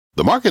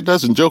The market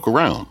doesn't joke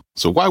around,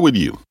 so why would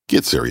you?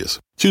 Get serious.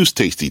 Choose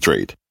Tasty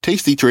Trade.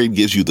 Tasty Trade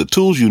gives you the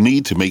tools you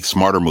need to make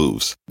smarter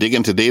moves. Dig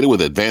into data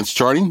with advanced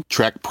charting,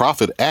 track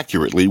profit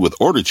accurately with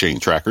order chain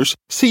trackers,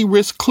 see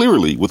risk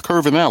clearly with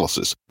curve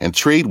analysis, and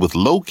trade with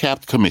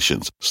low-capped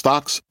commissions,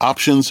 stocks,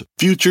 options,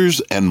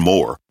 futures, and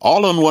more.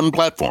 All on one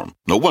platform.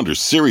 No wonder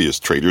serious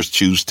traders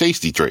choose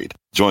Tasty Trade.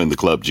 Join the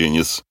club,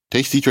 genius.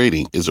 Tasty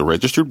Trading is a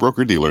registered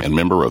broker-dealer and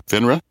member of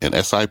FINRA and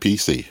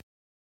SIPC.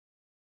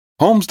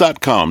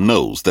 Homes.com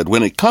knows that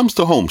when it comes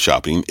to home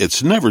shopping,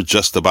 it's never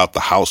just about the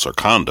house or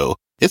condo.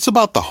 It's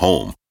about the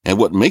home. And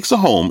what makes a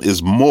home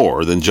is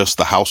more than just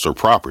the house or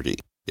property.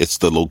 It's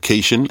the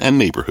location and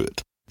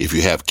neighborhood. If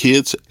you have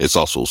kids, it's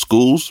also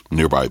schools,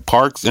 nearby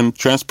parks, and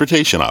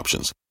transportation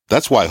options.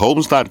 That's why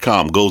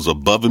Homes.com goes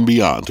above and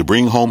beyond to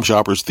bring home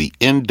shoppers the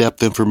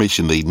in-depth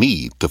information they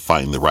need to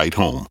find the right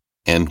home.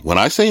 And when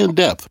I say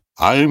in-depth,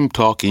 I'm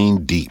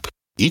talking deep.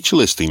 Each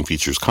listing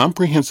features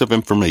comprehensive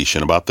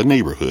information about the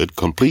neighborhood,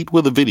 complete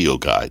with a video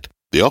guide.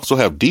 They also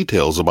have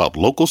details about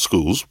local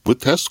schools with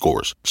test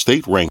scores,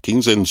 state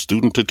rankings, and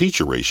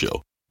student-to-teacher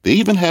ratio. They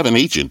even have an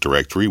agent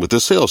directory with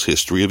the sales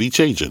history of each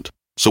agent.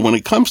 So when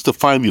it comes to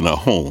finding a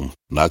home,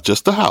 not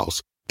just a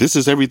house, this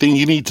is everything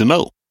you need to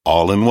know,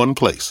 all in one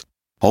place.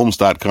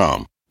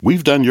 Homes.com.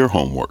 We've done your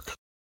homework.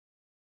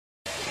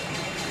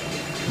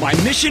 My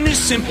mission is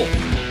simple,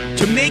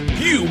 to make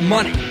you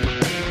money.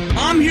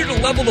 I'm here to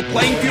level the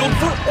playing field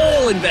for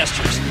all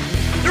investors.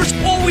 There's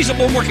always a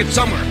bull market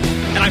somewhere,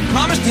 and I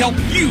promise to help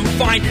you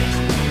find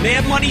it.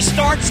 Mad Money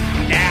starts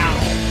now.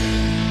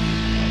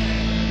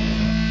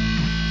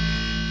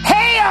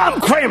 Hey,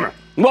 I'm Cramer.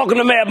 Welcome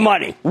to Mad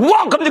Money.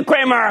 Welcome to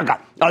Cramerica.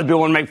 Other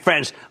people want to make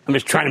friends. I'm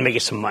just trying to make you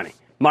some money.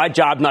 My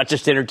job, not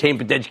just to entertain,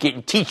 but to educate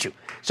and teach you.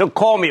 So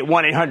call me at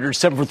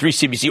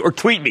 1-800-743-CBC or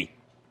tweet me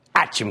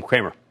at Jim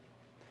Cramer.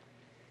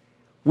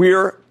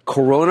 We're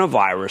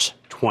coronavirus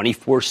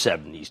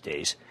 24/7 these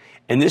days,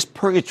 and this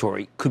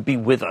purgatory could be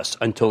with us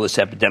until this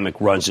epidemic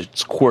runs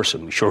its course,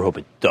 and we sure hope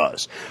it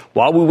does.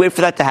 While we wait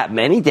for that to happen,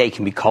 any day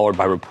can be colored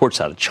by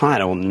reports out of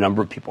China on the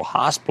number of people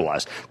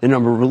hospitalized, the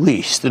number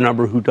released, the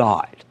number who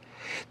died.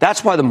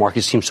 That's why the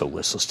market seems so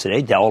listless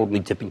today. Dow will be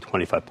dipping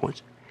 25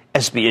 points,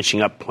 S&P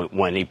inching up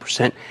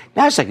 0.18%,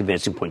 Nasdaq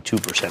advancing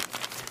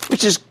 0.2%,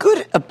 which is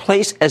good a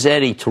place as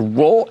any to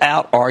roll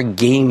out our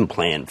game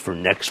plan for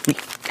next week.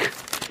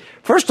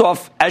 First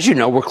off, as you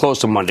know, we're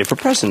closed on Monday for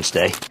President's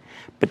Day,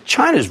 but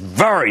China's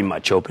very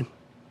much open.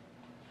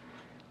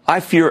 I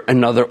fear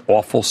another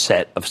awful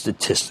set of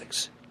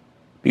statistics,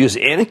 because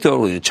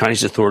anecdotally, the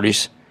Chinese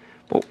authorities,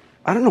 well,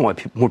 I don't know why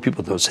more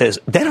people don't say this,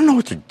 they don't know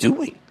what they're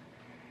doing.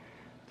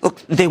 Look,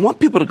 they want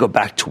people to go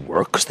back to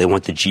work because they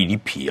want the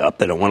GDP up.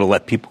 They don't want to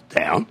let people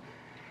down.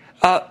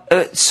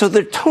 So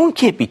their tone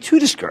can't be too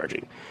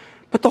discouraging.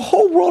 But the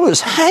whole world is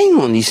hanging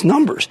on these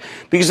numbers,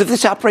 because if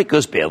this outbreak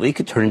goes badly, it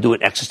could turn into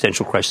an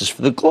existential crisis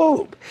for the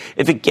globe.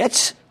 If it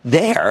gets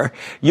there,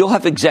 you'll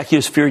have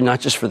executives fearing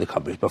not just for the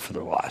companies, but for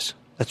their lives.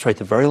 That's right,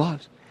 their very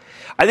lives.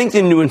 I think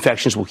the new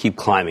infections will keep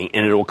climbing,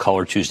 and it will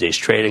color Tuesday's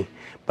trading.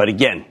 But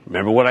again,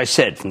 remember what I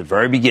said from the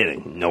very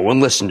beginning. No one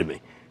listened to me.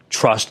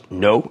 Trust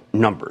no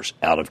numbers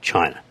out of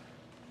China.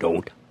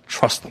 Don't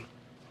trust them.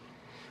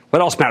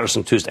 What else matters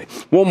on Tuesday?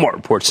 Walmart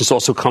reports. This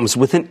also comes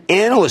with an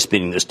analyst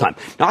meeting this time.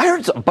 Now, I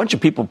heard a bunch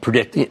of people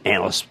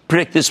analysts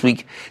predict this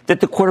week that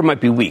the quarter might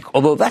be weak,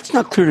 although that's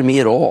not clear to me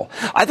at all.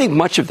 I think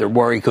much of their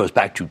worry goes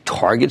back to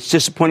Target's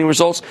disappointing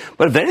results.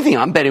 But if anything,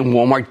 I'm betting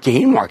Walmart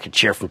gained market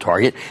share from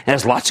Target and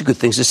has lots of good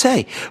things to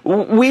say.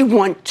 We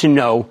want to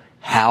know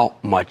how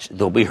much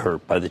they'll be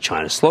hurt by the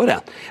China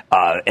slowdown,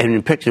 and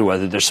in particular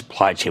whether their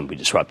supply chain will be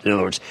disrupted. In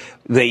other words,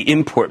 they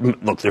import.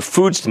 Look, their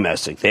food's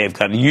domestic. They have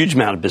got a huge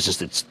amount of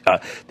business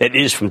that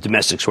is from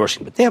domestic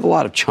sourcing, but they have a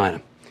lot of China.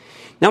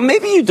 Now,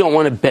 maybe you don't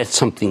want to bet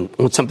something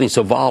on something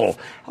so volatile.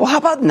 Well, how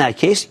about in that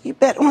case, you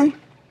bet on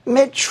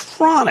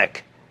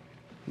Medtronic.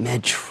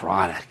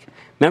 Medtronic.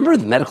 Remember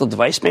the medical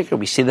device maker?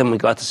 We see them when we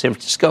go out to San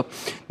Francisco.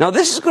 Now,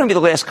 this is going to be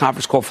the last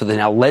conference call for the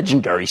now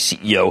legendary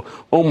CEO,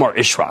 Omar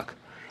Ishrak.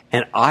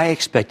 And I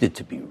expect it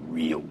to be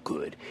real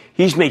good.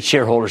 He's made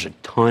shareholders a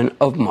ton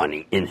of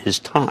money in his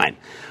time.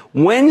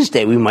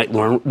 Wednesday, we might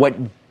learn what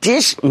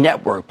Dish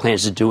Network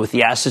plans to do with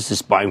the assets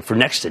it's buying for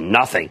next to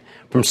nothing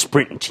from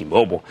Sprint and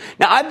T-Mobile.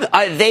 Now,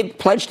 they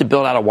pledged to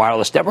build out a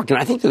wireless network, and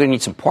I think they're going to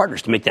need some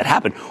partners to make that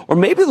happen. Or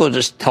maybe they'll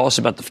just tell us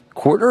about the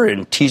quarter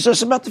and tease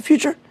us about the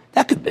future.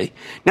 That could be.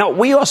 Now,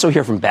 we also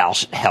hear from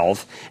Bausch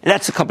Health, and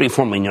that's a company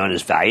formerly known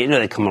as Value. You know,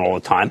 they come in all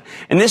the time.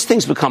 And this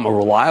thing's become a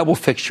reliable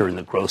fixture in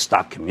the growth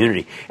stock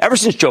community ever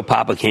since Joe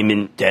Papa came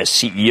in as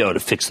CEO to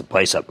fix the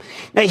place up.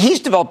 Now, he's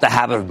developed the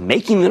habit of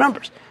making the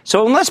numbers.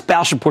 So unless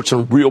Bausch reports on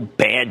a real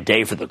bad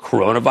day for the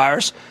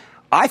coronavirus,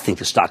 I think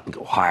the stock can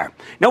go higher.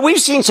 Now, we've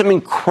seen some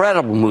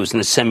incredible moves in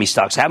the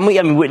semi-stocks, haven't we?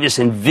 I mean, witness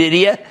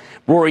NVIDIA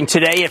roaring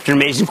today after an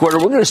amazing quarter.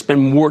 We're going to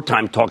spend more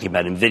time talking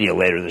about NVIDIA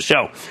later in the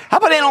show. How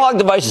about Analog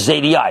Devices,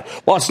 ADI?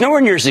 While it's nowhere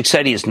near as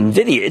exciting as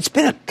NVIDIA, it's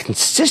been a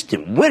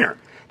consistent winner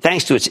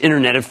thanks to its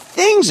Internet of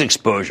Things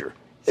exposure.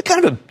 It's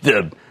kind of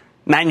the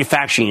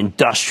manufacturing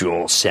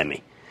industrial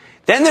semi.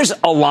 Then there's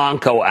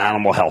Elanco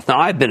Animal Health. Now,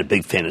 I've been a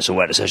big fan of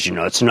Zoetis, as you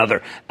know. It's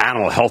another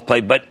animal health play,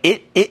 but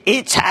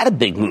it's had a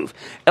big move.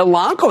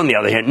 Elanco, on the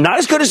other hand, not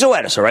as good as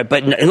Zoetis, all right?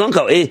 But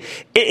Elanco,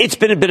 it's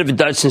been a bit of a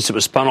dud since it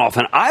was spun off,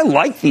 and I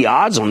like the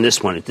odds on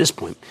this one at this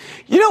point.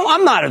 You know,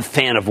 I'm not a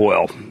fan of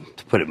oil,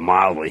 to put it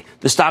mildly.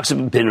 The stocks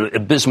have been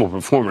abysmal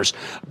performers,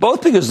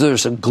 both because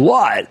there's a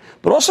glut,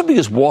 but also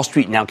because Wall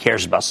Street now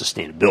cares about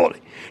sustainability.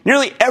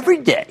 Nearly every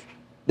day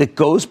that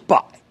goes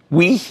by,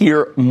 we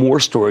hear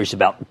more stories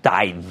about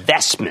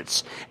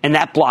divestments, and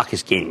that block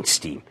is gaining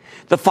steam.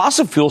 The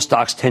fossil fuel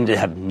stocks tend to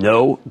have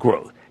no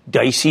growth,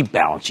 dicey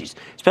balance sheets,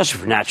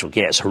 especially for natural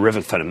gas,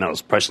 horrific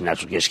fundamentals. The price of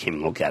natural gas, came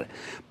and look at it.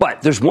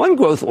 But there's one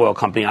growth oil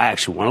company I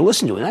actually want to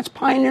listen to, and that's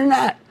Pioneer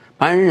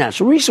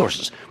Natural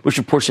Resources, which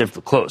reports after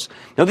the close.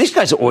 Now, these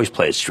guys always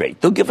play it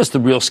straight. They'll give us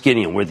the real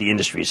skinny on where the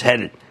industry is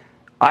headed.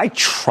 I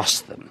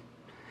trust them.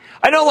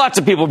 I know lots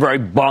of people are very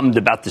bummed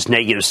about this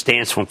negative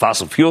stance from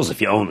fossil fuels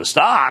if you own the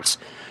stocks.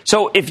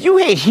 So if you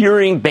hate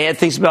hearing bad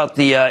things about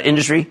the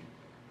industry,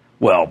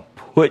 well,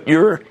 put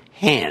your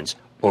hands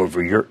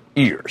over your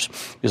ears,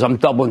 because I'm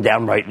doubling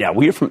down right now.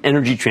 We are from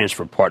Energy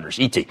Transfer Partners,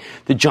 ET,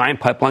 the giant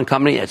pipeline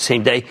company, that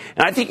same day.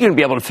 And I think you're going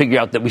to be able to figure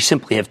out that we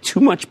simply have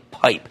too much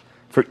pipe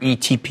for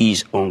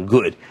ETP's own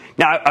good.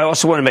 Now, I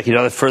also want to make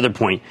another further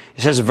point.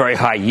 It has a very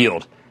high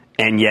yield,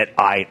 and yet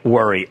I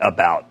worry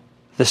about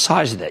the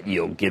size of that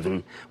yield,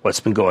 given what's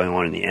been going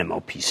on in the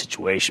MLP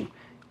situation.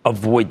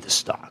 Avoid the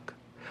stock.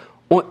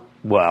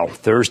 Well,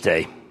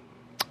 Thursday,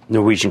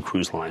 Norwegian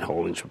Cruise Line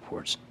Holdings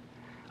reports.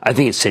 I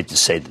think it's safe to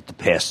say that the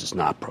past is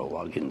not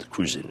prologue in the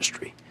cruise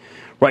industry.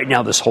 Right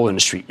now, this whole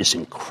industry is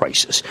in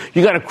crisis.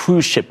 You got a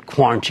cruise ship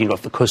quarantined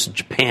off the coast of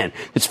Japan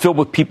that's filled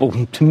with people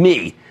who, to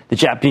me, the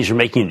Japanese are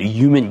making into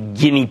human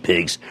guinea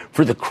pigs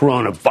for the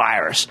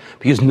coronavirus,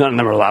 because none of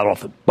them are allowed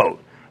off the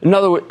boat.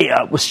 Another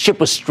ship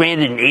was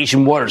stranded in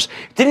Asian waters.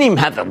 It didn't even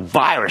have the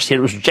virus yet.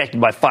 It was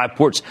rejected by 5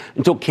 ports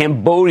until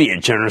Cambodia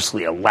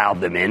generously allowed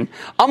them in.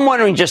 I'm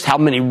wondering just how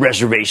many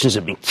reservations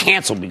have been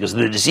canceled because of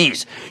the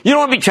disease. You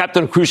don't want to be trapped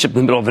on a cruise ship in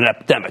the middle of an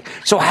epidemic.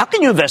 So how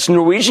can you invest in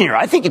Norwegian here?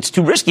 I think it's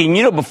too risky. And,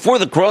 you know, before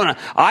the corona,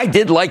 I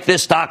did like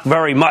this stock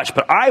very much,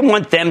 but I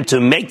want them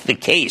to make the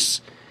case.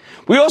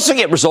 We also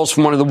get results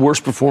from one of the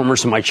worst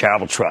performers in my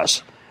charitable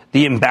trust,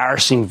 the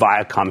embarrassing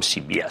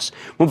Viacom-CBS.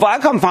 When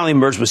Viacom finally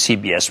merged with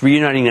CBS,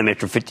 reuniting them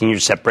after 15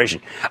 years of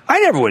separation, I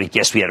never would have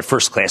guessed we had a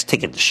first-class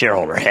ticket to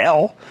shareholder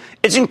hell.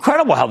 It's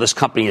incredible how this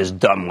company is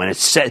done when it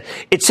set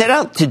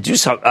out to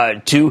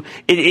do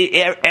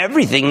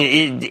everything.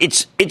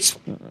 It's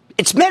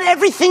meant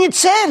everything it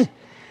said.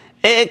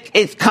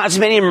 It's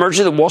consummating a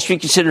merger that Wall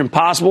Street considered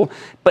impossible,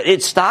 but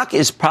its stock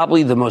is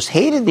probably the most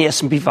hated in the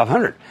S&P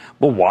 500.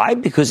 Well, why?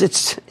 Because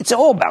it's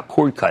all about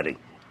cord cutting,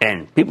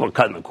 and people are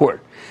cutting the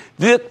cord.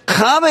 The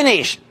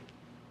combination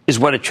is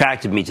what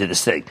attracted me to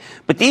this thing.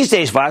 But these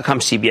days,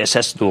 Viacom-CBS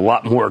has to do a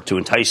lot more to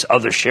entice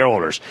other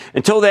shareholders.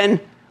 Until then,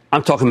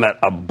 I'm talking about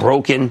a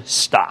broken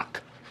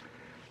stock.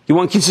 You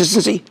want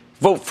consistency?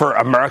 Vote for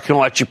American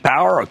Electric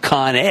Power or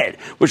Con Ed,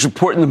 which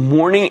report in the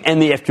morning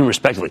and the afternoon,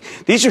 respectively.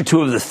 These are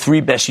two of the 3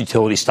 best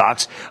utility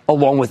stocks,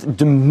 along with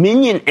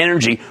Dominion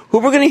Energy, who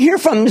we're going to hear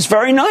from this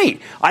very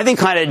night. I think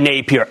Con Ed and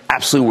AP are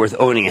absolutely worth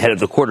owning ahead of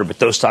the quarter, but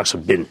those stocks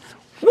have been,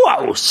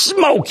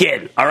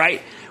 smoking, all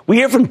right? We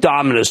hear from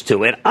Domino's,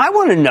 too, and I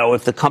want to know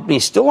if the company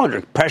is still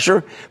under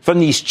pressure from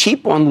these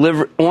cheap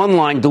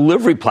online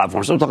delivery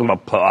platforms. I'm talking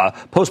about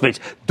Postmates,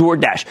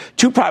 DoorDash,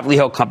 2 privately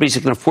held companies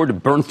that can afford to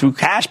burn through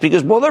cash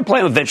because, well, they're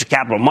playing with venture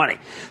capital money.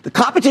 The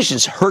competition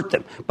has hurt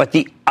them, but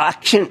the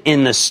action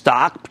in the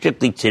stock,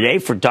 particularly today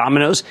for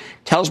Domino's,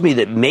 tells me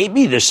that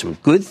maybe there's some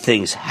good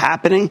things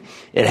happening.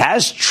 It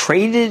has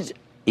traded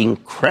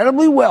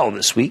incredibly well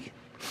this week.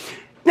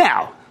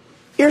 Now,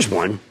 here's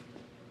one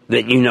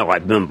that you know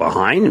I've been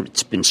behind.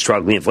 It's been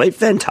struggling of late.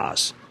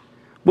 Ventas.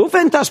 Will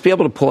Ventas be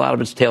able to pull out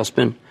of its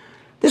tailspin?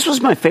 This was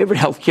my favorite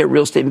healthcare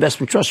real estate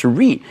investment trust, or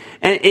REIT.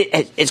 And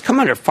it's come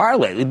under fire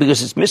lately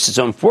because it's missed its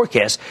own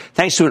forecast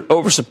thanks to an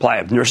oversupply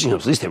of nursing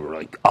homes. At least they were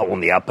like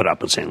on the output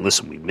up and saying,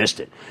 listen, we missed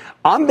it.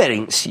 I'm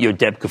betting CEO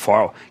Deb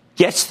Cafaro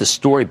gets the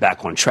story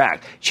back on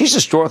track. She's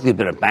historically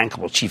been a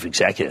bankable chief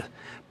executive.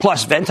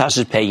 Plus, Ventas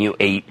is paying you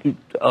a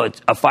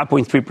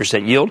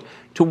 5.3% yield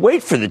to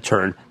wait for the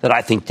turn that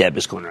I think Deb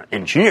is going to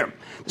engineer.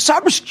 The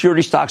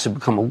cybersecurity stocks have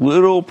become a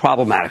little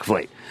problematic of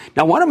late.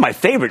 Now, one of my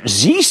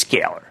favorites,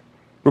 Zscaler,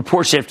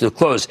 reports after the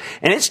close,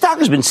 and its stock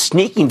has been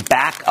sneaking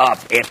back up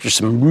after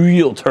some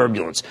real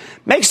turbulence.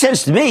 Makes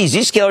sense to me.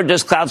 Zscaler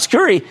does cloud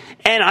security,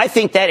 and I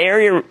think that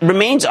area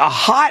remains a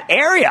hot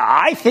area.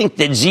 I think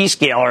that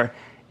Zscaler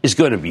is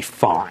going to be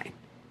fine.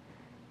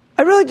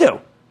 I really do.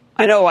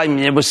 I know. I mean,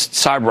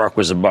 CyberArk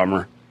was a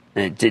bummer,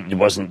 and it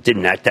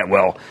didn't act that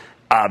well.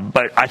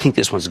 But I think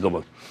this one's a good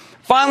one.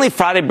 Finally,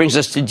 Friday brings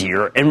us to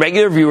Deere, and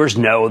regular viewers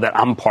know that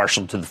I'm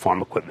partial to the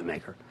farm equipment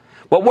maker.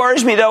 What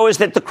worries me, though, is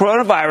that the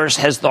coronavirus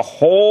has the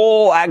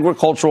whole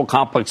agricultural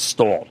complex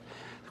stalled.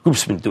 The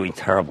group's been doing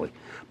terribly.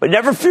 But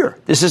never fear,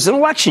 this is an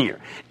election year.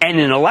 And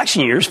in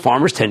election years,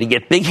 farmers tend to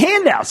get big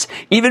handouts,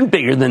 even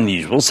bigger than the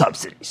usual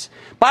subsidies.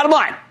 Bottom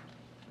line,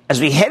 As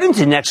we head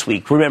into next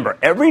week, remember,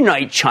 every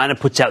night China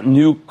puts out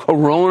new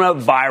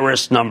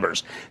coronavirus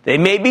numbers. They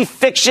may be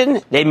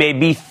fiction, they may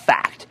be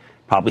fact,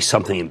 probably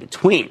something in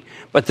between.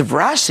 But the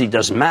veracity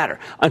doesn't matter.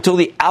 Until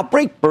the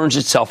outbreak burns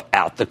itself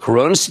out, the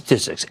corona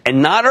statistics,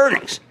 and not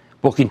earnings,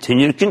 will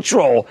continue to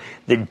control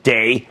the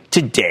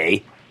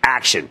day-to-day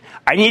action.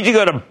 I need to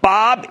go to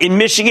Bob in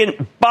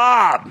Michigan.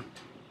 Bob.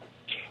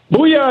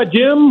 Booyah,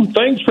 Jim.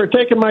 Thanks for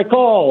taking my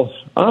calls.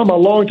 I'm a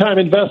longtime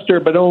investor,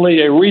 but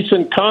only a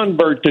recent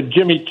convert to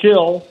Jimmy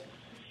Chill.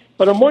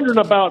 But I'm wondering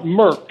about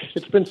Merck.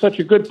 It's been such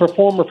a good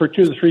performer for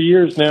 2 to 3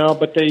 years now,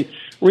 but they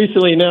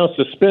recently announced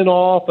a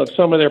spin-off of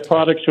some of their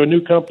products to a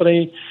new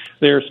company.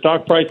 Their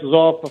stock price is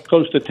off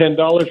close to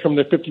 $10 from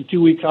their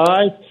 52-week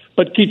high.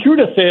 But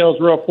Keytruda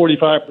sales were up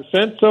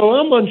 45%, so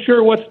I'm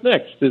unsure what's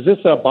next. Is this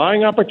a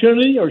buying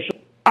opportunity? Or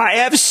I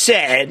have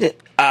said,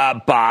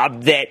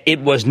 Bob, that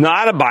it was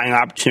not a buying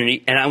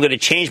opportunity, and I'm going to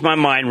change my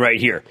mind right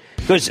here.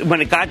 Because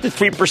when it got to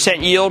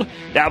 3% yield,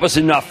 that was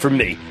enough for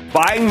me.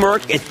 Buying St.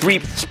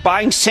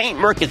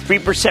 Merck at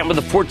 3% with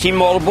a 14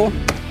 multiple,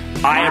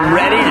 I am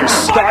ready to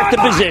start the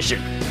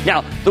position.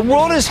 Now, the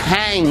world is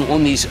hanging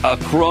on these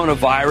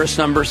coronavirus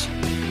numbers.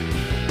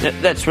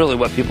 That's really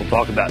what people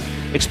talk about.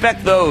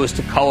 Expect those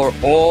to color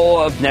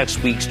all of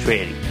next week's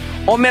trading.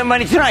 On Mad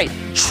Money tonight,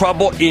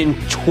 trouble in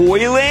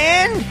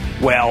Toyland?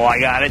 Well, I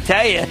got to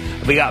tell you,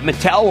 we got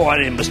Mattel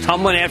on it and was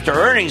tumbling after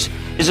earnings.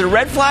 Is it a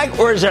red flag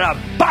or is it a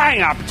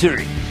buying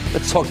opportunity?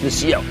 Let's talk to the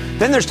CEO.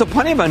 Then there's still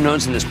plenty of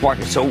unknowns in this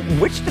market, so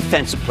which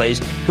defensive plays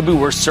could be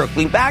worth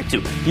circling back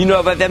to? You know,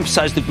 if I've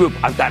emphasized the group,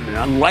 I've got an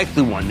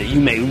unlikely one that you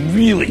may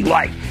really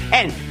like.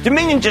 And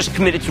Dominion just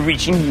committed to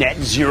reaching net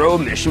zero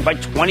emission by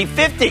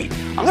 2050.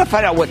 I'm going to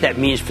find out what that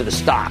means for the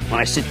stock when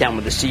I sit down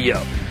with the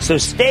CEO. So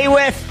stay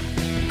with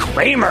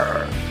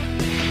Cramer.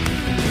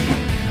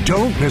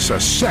 Don't miss a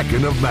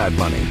second of Mad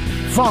Money.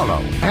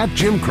 Follow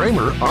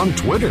 @JimCramer on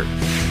Twitter.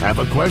 Have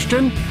a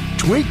question?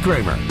 Tweet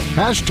Cramer.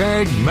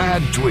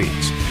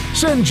 #MadTweets.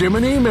 Send Jim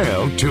an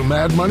email to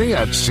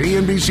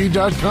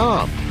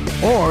madmoney@cnbc.com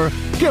or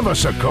give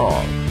us a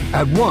call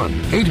at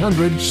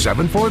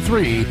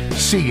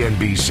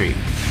 1-800-743-CNBC.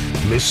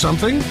 Miss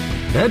something?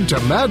 Head to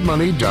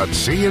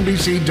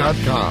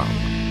madmoney.cnbc.com.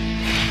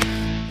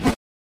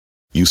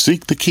 You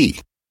seek the key,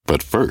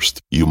 but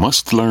first, you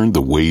must learn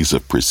the ways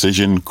of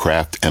precision,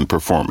 craft, and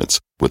performance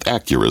with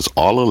Acura's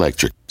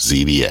all-electric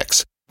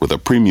ZDX. With a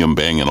premium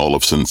Bang &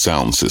 Olufsen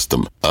sound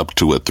system up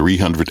to a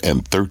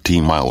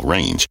 313-mile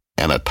range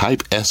and a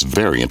Type S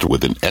variant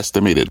with an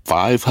estimated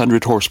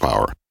 500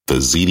 horsepower,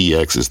 the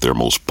ZDX is their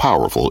most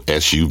powerful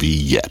SUV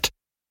yet.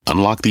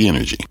 Unlock the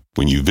energy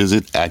when you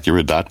visit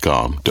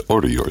Acura.com to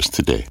order yours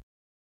today.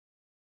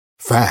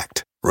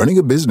 Fact. Running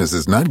a business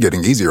is not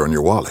getting easier on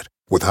your wallet.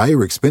 With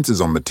higher expenses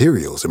on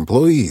materials,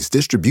 employees,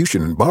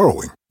 distribution, and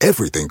borrowing,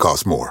 everything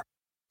costs more.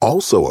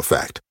 Also a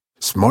fact.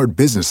 Smart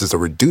businesses are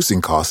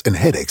reducing costs and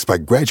headaches by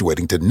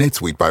graduating to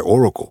NetSuite by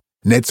Oracle.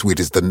 NetSuite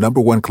is the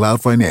 #1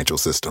 cloud financial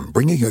system,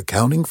 bringing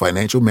accounting,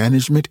 financial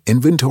management,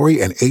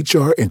 inventory, and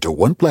HR into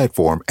one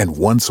platform and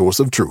one source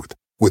of truth.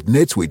 With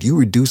NetSuite, you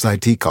reduce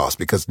IT costs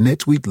because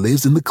NetSuite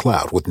lives in the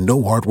cloud with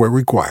no hardware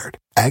required,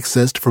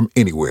 accessed from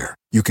anywhere.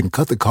 You can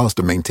cut the cost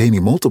of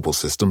maintaining multiple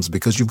systems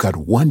because you've got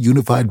one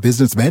unified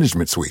business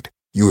management suite.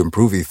 You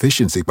improve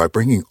efficiency by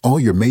bringing all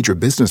your major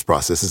business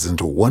processes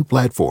into one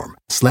platform,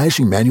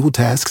 slashing manual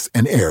tasks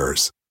and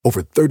errors.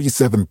 Over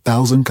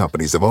 37,000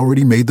 companies have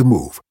already made the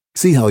move.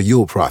 See how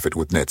you'll profit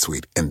with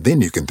NetSuite, and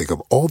then you can think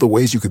of all the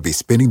ways you could be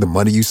spending the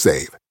money you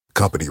save.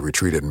 Company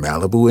retreat in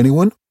Malibu,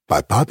 anyone?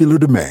 By popular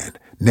demand,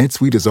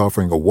 NetSuite is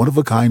offering a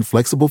one-of-a-kind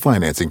flexible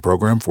financing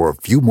program for a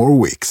few more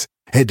weeks.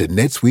 Head to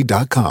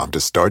netsuite.com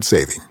to start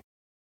saving.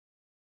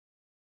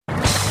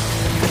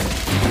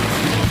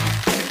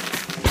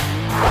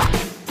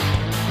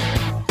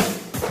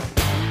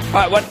 All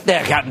right, what the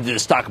heck happened to the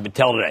stock of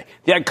Mattel today?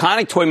 The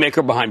iconic toy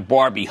maker behind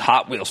Barbie,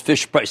 Hot Wheels,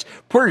 Fisher-Price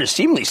reported a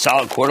seemingly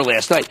solid quarter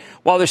last night.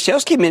 While their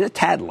sales came in a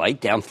tad light,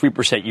 down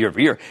 3% year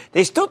over year,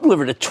 they still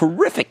delivered a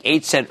terrific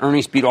 8-cent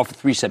earnings beat off a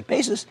 3-cent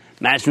basis.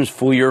 Management's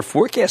full-year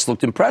forecast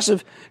looked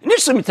impressive.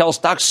 Initially, Mattel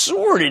stock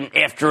soared in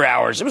after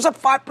hours. It was up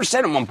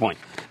 5% at one point.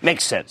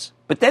 Makes sense.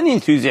 But then the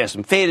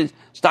enthusiasm faded,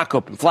 stock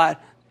opened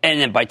flat,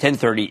 and then by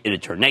 10:30, it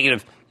had turned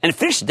negative, and it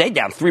finished the day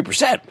down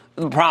 3%.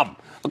 The problem,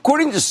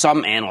 according to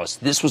some analysts,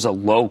 this was a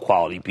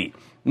low-quality beat.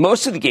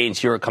 Most of the gains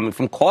here are coming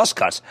from cost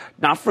cuts,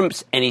 not from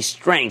any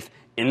strength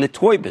in the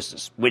toy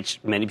business,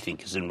 which many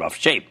think is in rough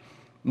shape.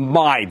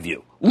 My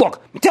view.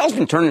 Look, Mattel's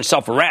been turning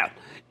itself around.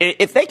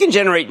 If they can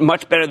generate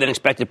much better than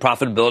expected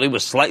profitability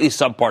with slightly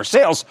subpar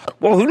sales,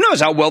 well, who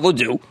knows how well they'll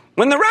do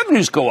when the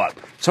revenues go up.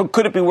 So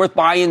could it be worth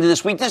buying into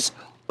this weakness?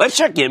 Let's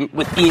check in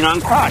with Ynon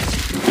Kreiz.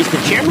 He's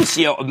the chairman and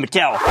CEO of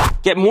Mattel.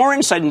 Get more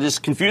insight into this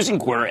confusing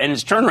quarter and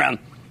its turnaround.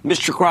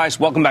 Mr. Kreiz,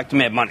 welcome back to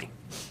Mad Money.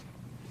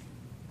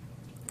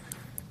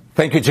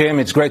 Thank you, Jim.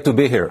 It's great to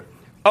be here.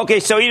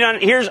 Okay, so I'm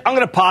going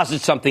to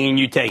posit something and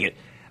you take it.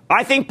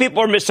 I think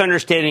people are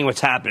misunderstanding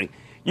what's happening.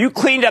 You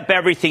cleaned up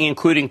everything,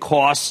 including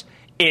costs,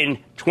 in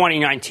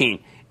 2019.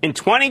 In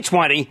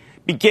 2020,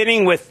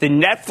 beginning with the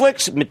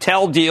Netflix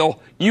Mattel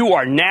deal, you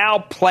are now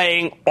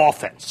playing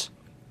offense.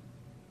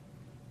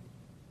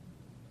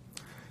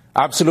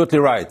 Absolutely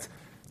right.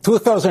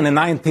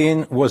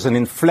 2019 was an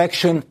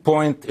inflection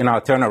point in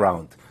our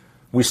turnaround.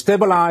 We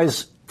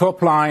stabilized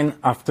top line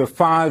after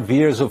 5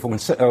 years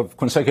of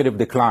consecutive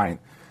decline.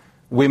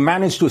 We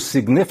managed to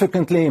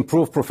significantly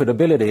improve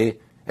profitability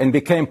and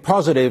became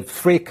positive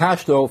free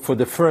cash flow for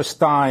the first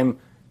time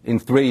in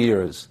 3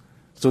 years.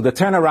 So the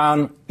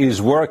turnaround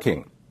is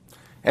working.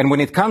 And when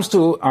it comes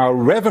to our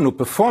revenue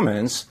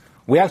performance,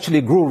 we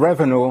actually grew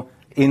revenue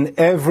in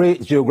every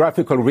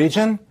geographical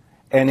region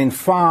and in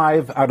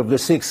 5 out of the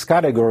 6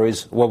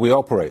 categories where we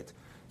operate.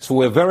 So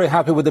we're very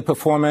happy with the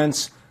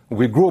performance.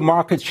 We grew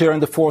market share in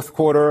the fourth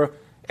quarter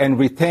and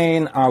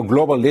retain our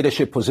global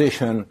leadership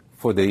position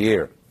for the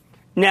year.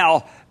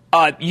 Now,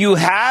 you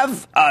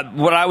have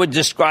what I would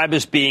describe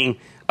as being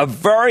a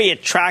very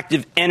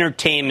attractive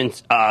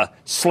entertainment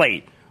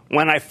slate.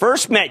 When I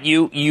first met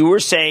you, you were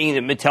saying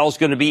that Mattel's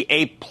going to be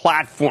a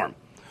platform.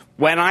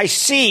 When I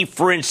see,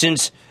 for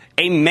instance,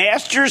 a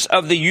Masters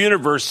of the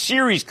Universe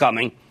series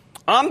coming,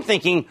 I'm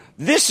thinking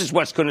this is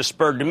what's going to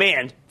spur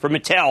demand for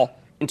Mattel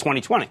in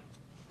 2020.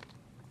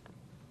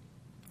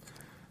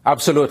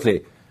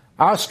 Absolutely.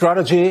 Our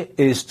strategy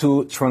is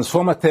to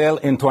transform Mattel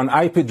into an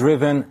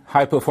IP-driven,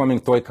 high-performing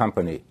toy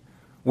company.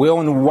 We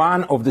own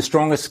one of the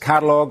strongest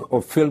catalog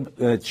of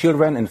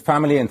children and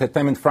family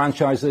entertainment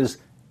franchises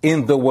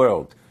in the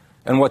world.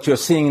 And what you're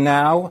seeing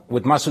now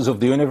with Masters of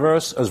the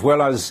Universe, as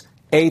well as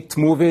 8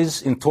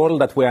 movies in total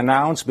that we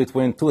announced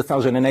between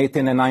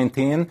 2018 and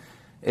 19,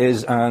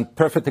 is a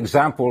perfect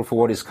example for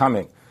what is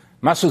coming.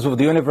 Masters of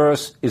the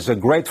Universe is a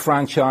great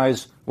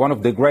franchise, one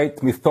of the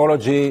great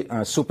mythology,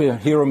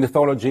 superhero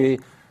mythology.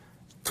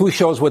 2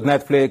 shows with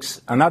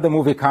Netflix, another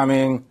movie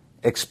coming.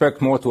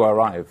 Expect more to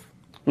arrive.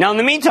 Now, in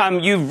the meantime,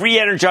 you've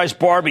re-energized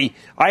Barbie.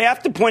 I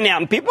have to point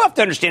out, and people have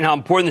to understand how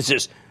important this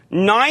is,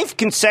 9th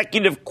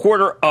consecutive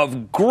quarter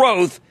of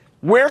growth.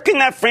 Where can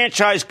that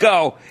franchise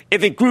go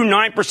if it grew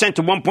 9%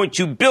 to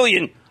 $1.2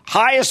 billion,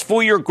 highest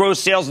full-year gross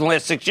sales in the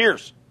last 6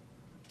 years?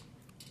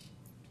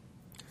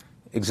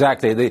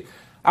 Exactly.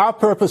 Our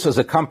purpose as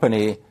a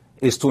company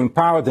is to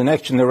empower the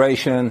next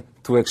generation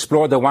to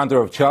explore the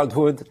wonder of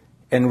childhood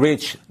and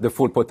reach the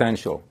full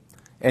potential.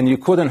 And you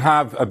couldn't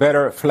have a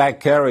better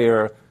flag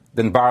carrier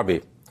than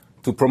Barbie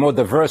to promote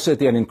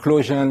diversity and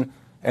inclusion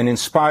and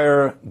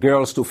inspire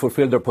girls to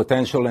fulfill their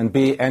potential and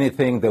be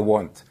anything they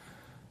want.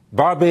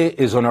 Barbie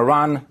is on a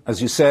run.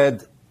 As you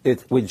said,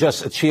 we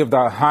just achieved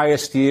our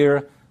highest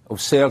year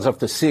of sales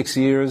after 6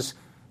 years.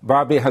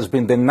 Barbie has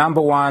been the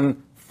number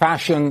one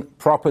fashion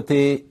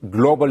property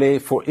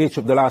globally for each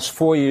of the last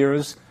 4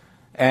 years,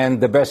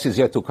 and the best is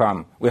yet to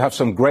come. We have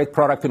some great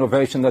product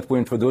innovation that we're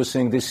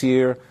introducing this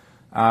year.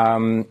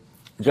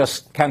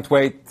 Just can't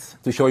wait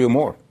to show you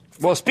more.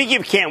 Well, speaking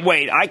of can't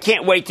wait, I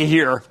can't wait to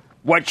hear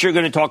what you're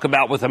going to talk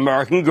about with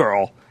American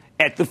Girl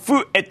at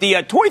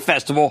the Toy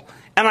Festival,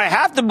 and I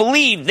have to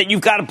believe that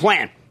you've got a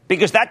plan,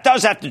 because that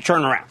does have to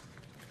turn around.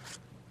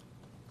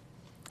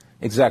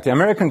 Exactly.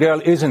 American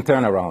Girl is in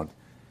turnaround.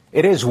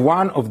 It is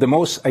one of the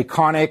most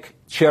iconic,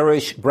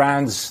 cherished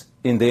brands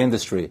in the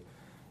industry.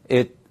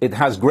 It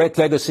has great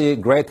legacy,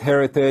 great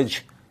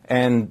heritage,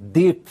 and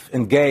deep,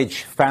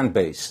 engaged fan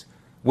base.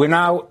 We're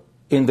now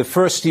in the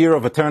first year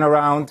of a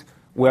turnaround.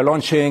 We're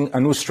launching a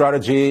new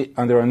strategy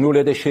under a new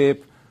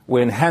leadership.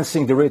 We're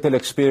enhancing the retail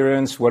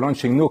experience. We're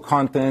launching new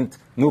content,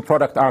 new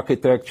product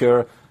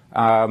architecture,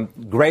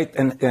 great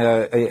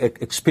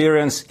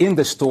experience in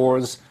the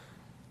stores.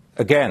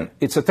 Again,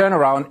 it's a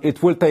turnaround.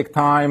 It will take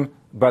time,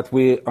 but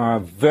we are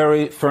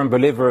very firm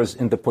believers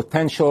in the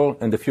potential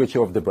and the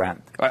future of the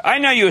brand. I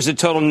know you as a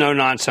total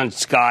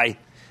no-nonsense guy.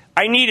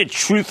 I need a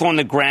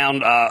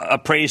truth-on-the-ground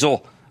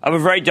appraisal of a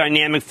very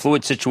dynamic,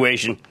 fluid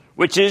situation,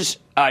 which is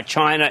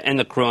China and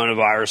the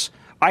coronavirus.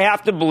 I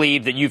have to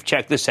believe that you've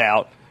checked this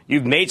out.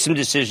 You've made some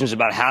decisions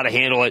about how to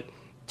handle it.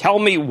 Tell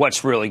me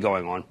what's really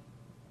going on.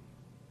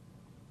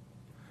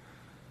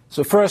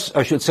 So first,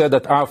 I should say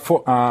that our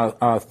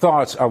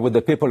thoughts are with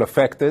the people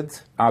affected,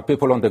 our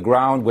people on the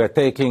ground. We're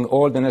taking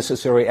all the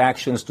necessary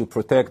actions to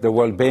protect their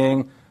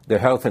well-being, their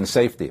health and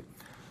safety.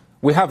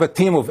 We have a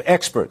team of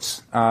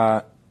experts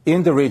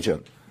in the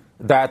region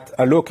that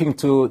are looking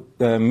to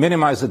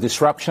minimize the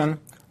disruption.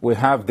 We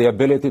have the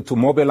ability to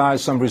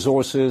mobilize some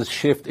resources,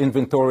 shift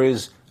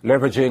inventories,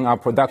 leveraging our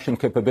production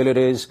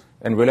capabilities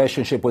and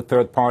relationship with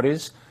third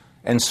parties.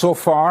 And so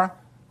far,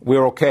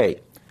 we're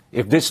okay.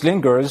 If this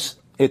lingers,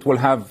 it will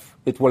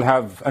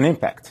have an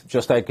impact,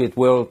 just like it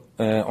will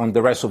on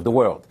the rest of the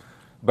world.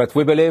 But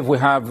we believe we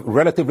have,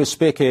 relatively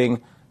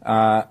speaking,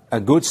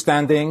 a good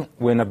standing.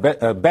 We're in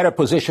a better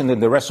position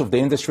than the rest of the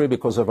industry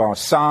because of our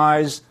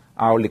size,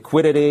 our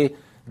liquidity,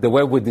 the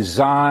way we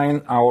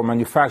design our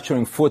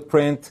manufacturing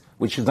footprint,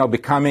 which is now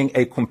becoming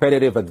a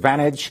competitive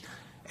advantage.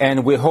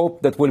 And we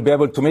hope that we'll be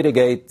able to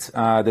mitigate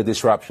the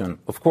disruption.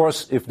 Of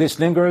course, if this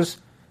lingers,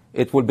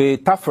 it will be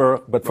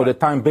tougher. But for the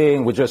time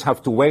being, we just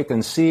have to wait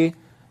and see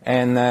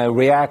and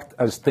react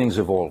as things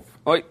evolve.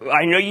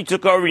 I know you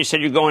took over and you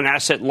said you're going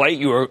asset light.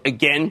 You are,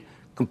 again,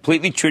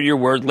 completely true to your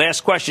word.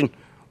 Last question.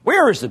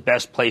 Where is the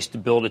best place to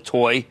build a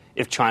toy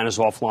if China's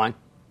offline?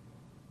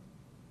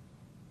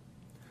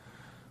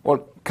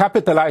 Well,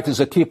 capital light is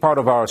a key part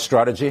of our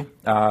strategy.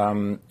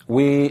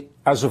 We,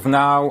 as of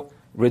now,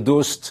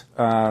 reduced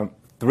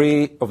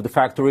 3 of the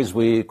factories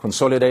we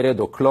consolidated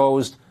or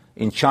closed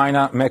in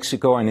China,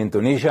 Mexico, and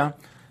Indonesia.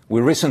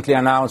 We recently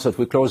announced that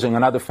we're closing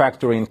another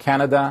factory in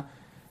Canada,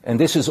 and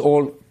this is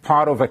all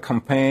part of a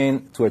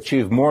campaign to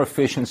achieve more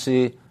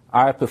efficiency,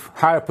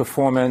 higher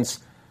performance,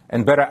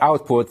 and better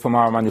output from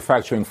our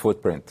manufacturing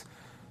footprint.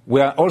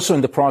 We are also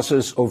in the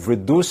process of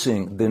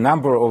reducing the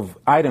number of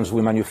items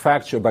we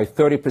manufacture by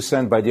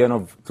 30% by the end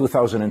of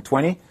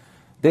 2020.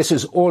 This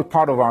is all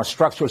part of our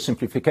structural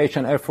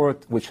simplification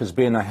effort, which has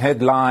been a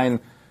headline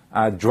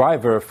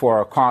driver for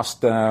our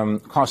cost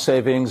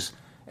savings,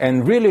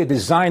 and really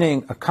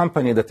designing a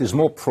company that is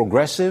more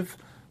progressive,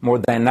 more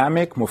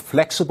dynamic, more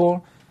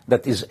flexible,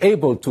 that is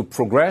able to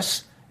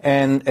progress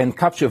and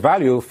capture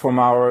value from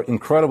our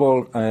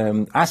incredible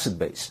asset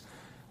base.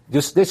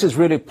 This is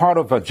really part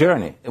of a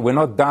journey. We're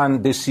not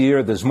done this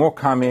year. There's more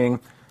coming.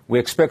 We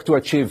expect to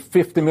achieve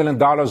 $50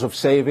 million of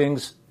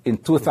savings in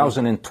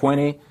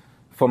 2020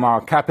 from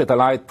our Capital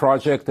Light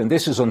project, and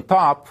this is on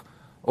top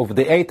of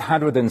the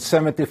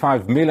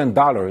 $875 million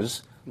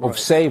of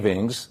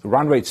savings,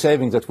 run rate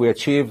savings that we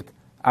achieved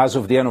as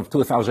of the end of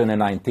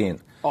 2019.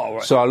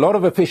 So a lot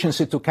of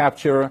efficiency to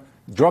capture,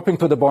 dropping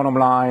to the bottom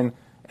line,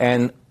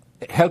 and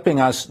helping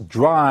us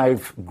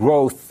drive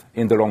growth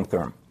in the long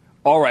term.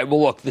 All right.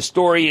 Well, look, the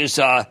story is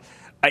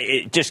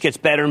it just gets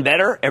better and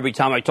better every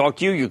time I talk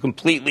to you. You're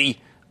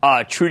completely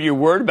true to your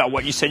word about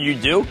what you said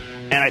you'd do,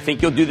 and I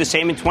think you'll do the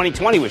same in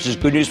 2020, which is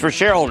good news for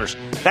shareholders.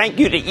 Thank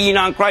you to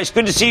Ynon Kreiz.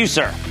 Good to see you,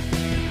 sir.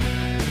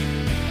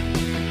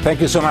 Thank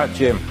you so much,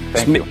 Jim.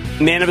 Thank you.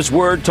 Man of his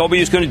word, told me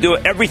he was going to do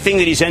everything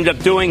that he's ended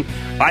up doing.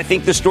 I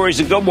think the story's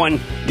a good one.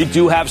 You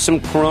do have some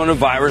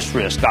coronavirus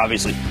risk,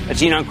 obviously.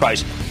 That's Ynon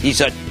Kreiz.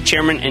 He's a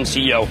chairman and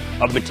CEO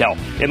of Mattel.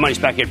 Mad Money's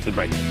back after the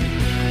break.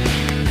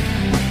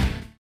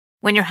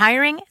 When you're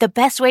hiring, the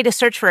best way to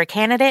search for a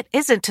candidate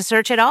isn't to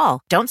search at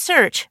all. Don't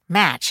search,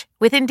 match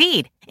with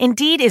Indeed.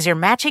 Indeed is your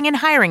matching and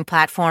hiring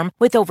platform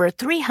with over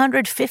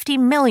 350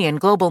 million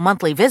global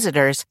monthly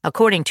visitors,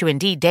 according to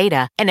Indeed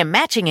data, and a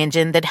matching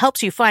engine that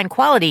helps you find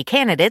quality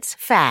candidates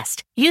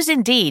fast. Use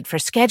Indeed for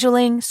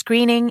scheduling,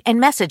 screening,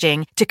 and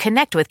messaging to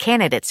connect with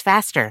candidates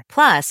faster.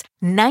 Plus,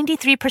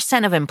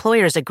 93% of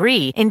employers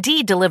agree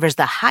Indeed delivers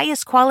the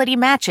highest quality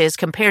matches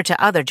compared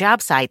to other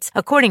job sites,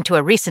 according to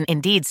a recent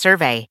Indeed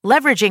survey.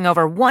 Leveraging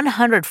over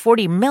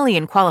 140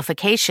 million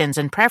qualifications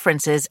and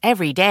preferences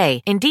every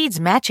day,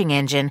 Indeed's matching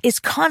engine is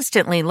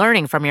constantly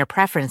learning from your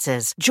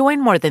preferences.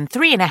 Join more than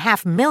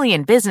 3.5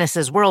 million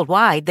businesses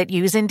worldwide that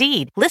use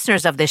Indeed.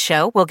 Listeners of this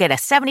show will get a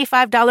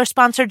 $75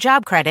 sponsored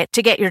job credit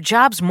to get your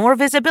jobs more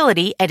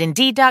visibility at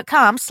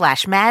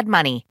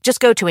Indeed.com/madmoney. Just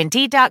go to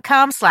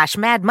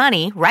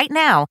Indeed.com/madmoney right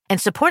now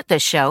and support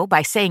this show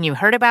by saying you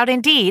heard about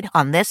Indeed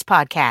on this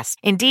podcast.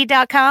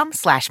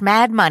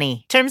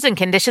 Indeed.com/madmoney. Terms and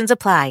conditions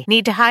apply.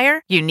 Need to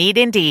hire? You need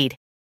Indeed.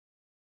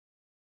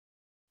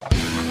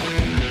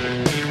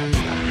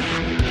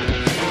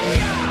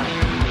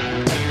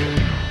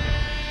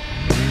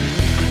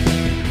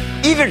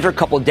 Even after a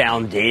couple of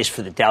down days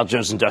for the Dow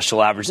Jones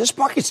Industrial Average, this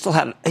market still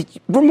had a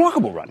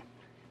remarkable run.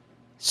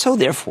 So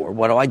therefore,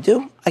 what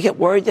do? I get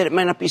worried that it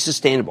might not be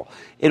sustainable.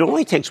 It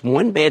only takes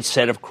one bad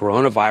set of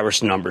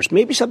coronavirus numbers,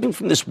 maybe something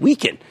from this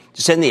weekend,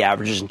 to send the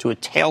averages into a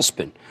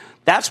tailspin.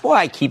 That's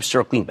why I keep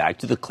circling back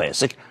to the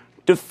classic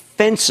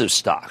defensive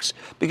stocks,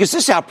 because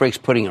this outbreak's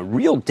putting a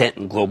real dent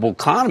in global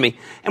economy.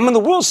 And when the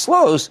world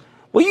slows,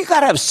 well, you got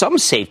to have some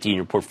safety in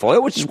your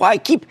portfolio, which is why I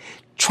keep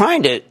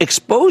trying to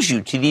expose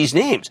you to these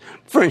names.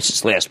 For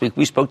instance, last week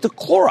we spoke to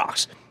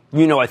Clorox.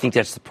 You know, I think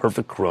that's the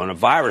perfect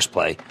coronavirus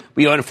play.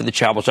 We own it for the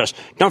Charitable Trust.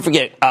 Don't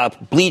forget,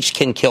 bleach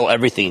can kill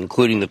everything,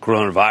 including the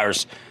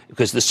coronavirus,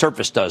 because the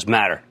surface does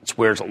matter. It's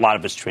where a lot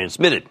of it's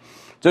transmitted.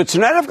 So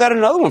tonight I've got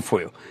another one for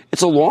you.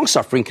 It's a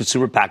long-suffering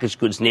consumer packaged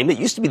goods name that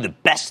used to be the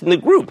best in the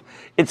group.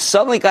 It's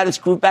suddenly got its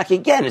groove back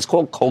again. It's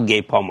called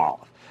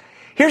Colgate-Palmolive.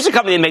 Here's a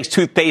company that makes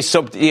toothpaste,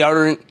 soap,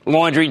 deodorant,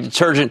 laundry,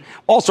 detergent,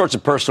 all sorts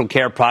of personal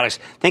care products.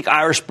 Think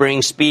Irish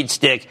Spring, Speed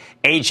Stick,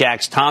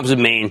 Ajax, Tom's of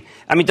Maine.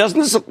 I mean,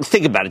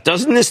 think about it.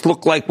 Doesn't this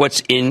look like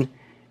what's in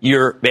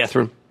your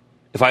bathroom?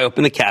 If I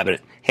open the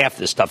cabinet, half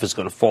this stuff is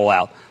going to fall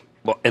out,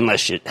 well,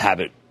 unless you have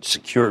it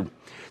secured.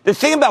 The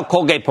thing about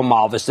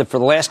Colgate-Palmolive is that for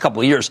the last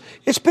couple of years,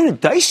 it's been a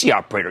dicey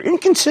operator,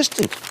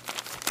 inconsistent.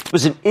 It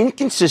was an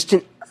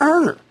inconsistent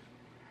earner.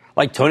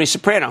 Like Tony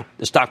Soprano,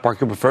 the stock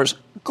market prefers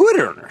good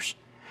earners.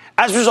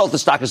 As a result, the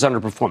stock has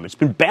underperformed. It's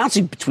been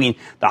bouncing between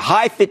the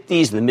high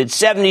 50s and the mid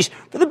 70s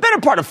for the better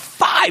part of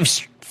five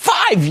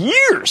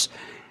years.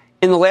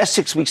 In the last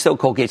 6 weeks, though,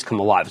 Colgate's come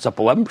alive. It's up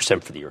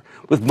 11% for the year,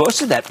 with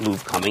most of that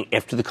move coming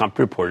after the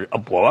company reported a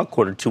blowout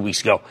quarter 2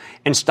 weeks ago.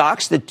 And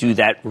stocks that do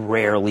that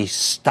rarely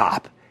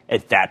stop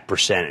at that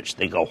percentage.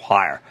 They go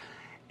higher.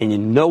 And you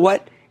know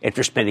what?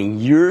 After spending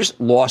years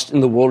lost in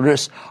the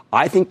wilderness,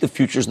 I think the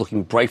future is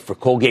looking bright for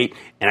Colgate,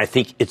 and I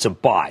think it's a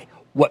buy.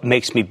 What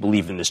makes me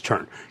believe in this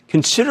turn?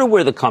 Consider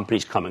where the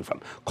company's coming from.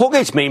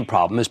 Colgate's main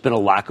problem has been a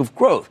lack of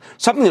growth,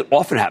 something that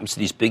often happens to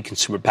these big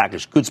consumer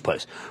packaged goods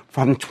plays.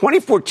 From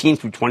 2014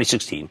 through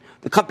 2016,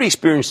 the company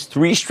experienced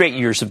 3 straight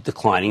years of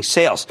declining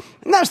sales,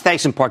 and that was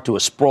thanks in part to a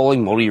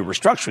sprawling multi-year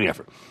restructuring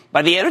effort.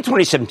 By the end of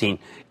 2017,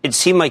 it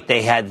seemed like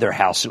they had their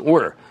house in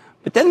order.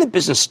 But then the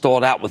business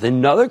stalled out with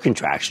another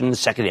contraction in the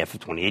second half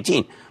of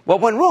 2018.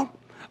 What went wrong?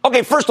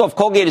 Okay, first off,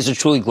 Colgate is a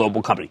truly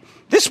global company.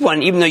 This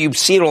one, even though you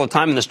see it all the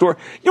time in the store,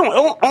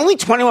 only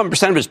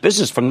 21% of its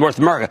business from North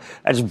America.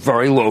 That's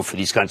very low for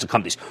these kinds of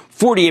companies.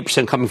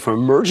 48% coming from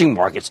emerging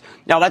markets.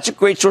 Now, that's a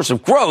great source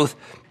of growth,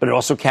 but it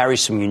also carries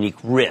some unique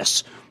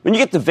risks. When you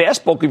get the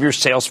vast bulk of your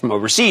sales from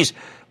overseas,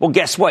 well,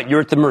 guess what?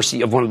 You're at the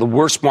mercy of one of the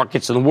worst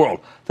markets in the world,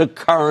 the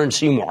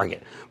currency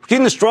market.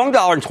 Between the strong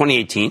dollar in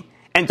 2018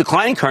 and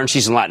declining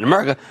currencies in Latin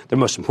America, their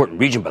most important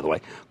region, by the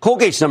way,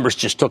 Colgate's numbers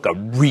just took a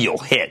real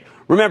hit.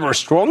 Remember, a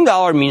strong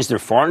dollar means their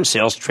foreign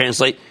sales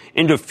translate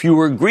into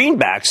fewer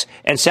greenbacks,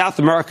 and South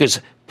America's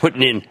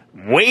putting in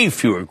way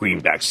fewer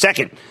greenbacks.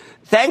 Second,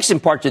 thanks in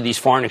part to these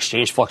foreign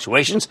exchange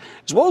fluctuations,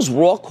 as well as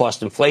raw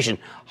cost inflation,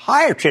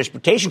 higher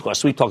transportation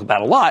costs we talk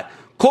about a lot,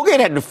 Colgate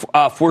had to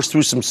force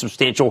through some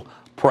substantial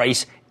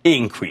price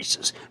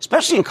increases,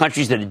 especially in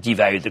countries that had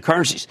devalued their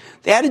currencies.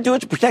 They had to do it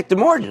to protect their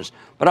margins.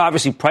 But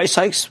obviously, price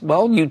hikes,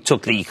 well, you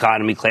took the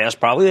economy class,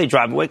 probably. They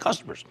drive away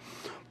customers.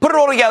 Put it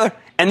all together,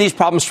 and these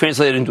problems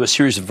translated into a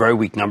series of very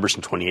weak numbers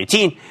in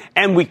 2018,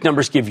 and weak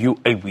numbers give you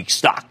a weak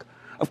stock.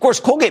 Of course,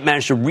 Colgate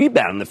managed to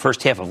rebound in the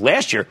first half of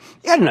last year.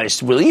 They had a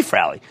nice relief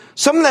rally.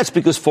 Some of that's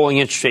because falling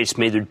interest rates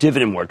made their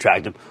dividend more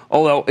attractive,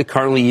 although it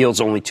currently yields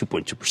only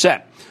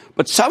 2.2%.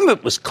 But some of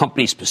it was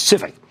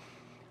company-specific.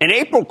 In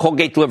April,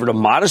 Colgate delivered a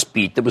modest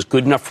beat that was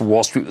good enough for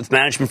Wall Street, with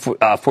management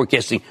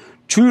forecasting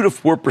 2 to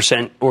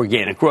 4%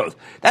 organic growth.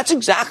 That's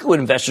exactly what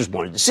investors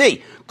wanted to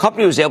see. The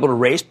company was able to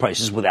raise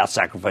prices without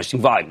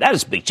sacrificing volume. That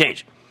is a big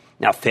change.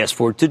 Now, fast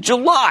forward to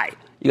July.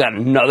 You got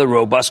another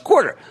robust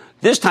quarter.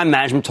 This time,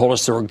 management told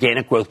us their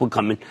organic growth would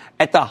come in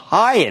at the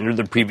high end of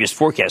the previous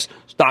forecast.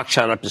 Stock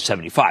shot up to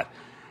 75.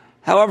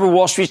 However,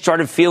 Wall Street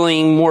started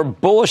feeling more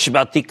bullish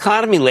about the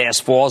economy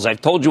last fall, as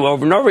I've told you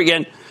over and over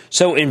again.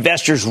 So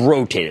investors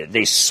rotated.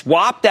 They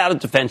swapped out of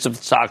defensive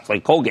stocks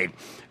like Colgate,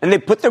 and they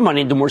put their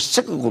money into more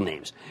cyclical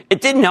names. It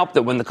didn't help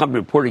that when the company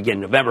reported again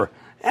in November,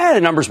 the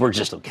numbers were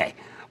just okay.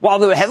 While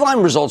the headline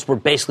results were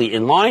basically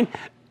in line,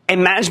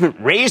 and management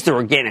raised their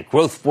organic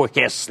growth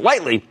forecast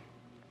slightly,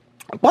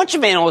 a bunch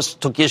of analysts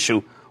took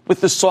issue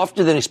with the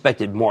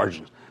softer-than-expected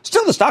margins.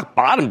 Still, the stock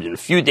bottomed in a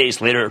few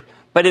days later,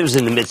 but it was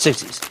in the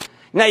mid-60s.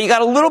 Now, you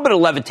got a little bit of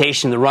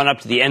levitation in the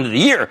run-up to the end of the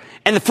year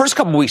and the first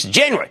couple of weeks of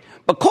January.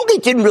 But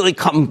Colgate didn't really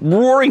come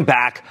roaring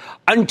back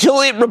until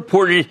it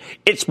reported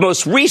its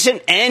most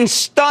recent and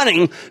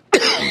stunning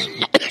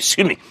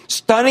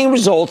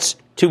results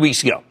 2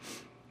 weeks ago.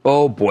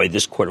 Oh, boy,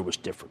 this quarter was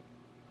different.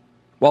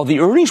 While the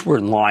earnings were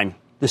in line,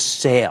 the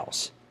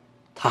sales,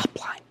 top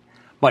line,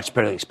 much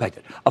better than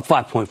expected, up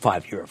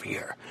 5.5 year over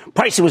year.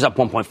 Pricing was up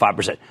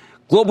 1.5%.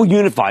 Global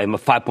unit volume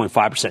of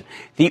 5.5%.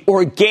 The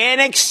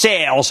organic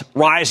sales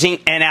rising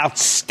an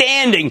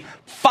outstanding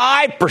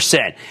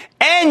 5%.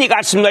 And you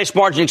got some nice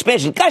margin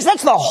expansion. Guys,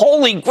 that's the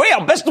holy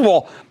grail. Best of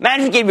all,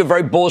 management gave you a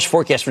very bullish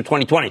forecast for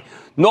 2020.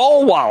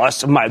 Noel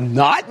Wallace, whom I've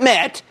not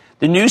met,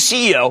 the new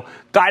CEO,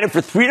 guided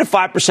for 3 to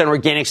 5%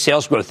 organic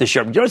sales growth this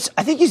year.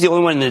 I think he's the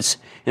only one in this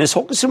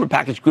whole consumer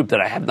package group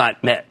that I have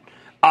not met.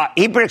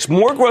 He predicts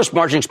more gross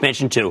margin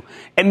expansion, too,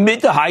 and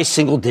mid to high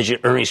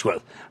single-digit earnings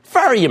growth.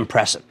 Very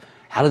impressive.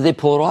 How did they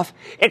pull it off?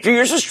 After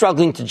years of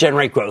struggling to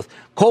generate growth,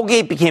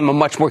 Colgate became a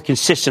much more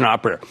consistent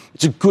operator.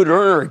 It's a good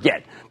earner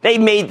again. They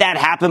made that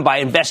happen by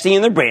investing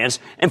in their brands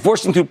and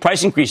forcing through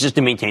price increases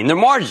to maintain their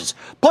margins.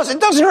 Plus,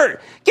 it doesn't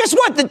hurt. Guess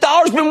what? The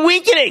dollar's been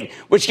weakening,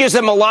 which gives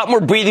them a lot more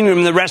breathing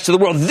room than the rest of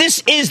the world.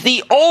 This is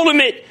the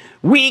ultimate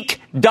weak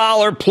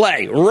dollar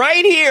play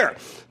right here.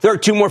 There are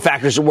 2 more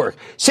factors at work.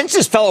 Since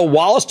this fellow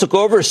Wallace took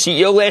over as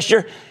CEO last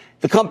year,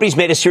 the company's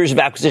made a series of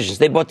acquisitions.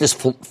 They bought this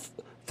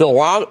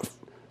Fillarga,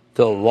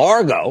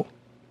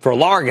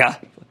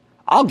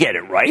 I'll get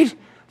it right.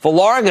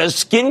 Fillarga's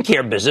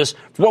skincare business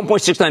for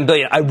 $1.69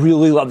 billion. I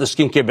really love the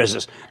skincare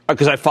business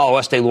because I follow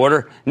Estee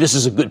Lauder, and this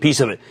is a good piece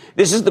of it.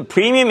 This is the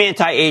premium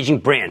anti-aging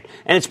brand,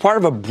 and it's part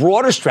of a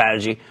broader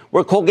strategy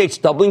where Colgate's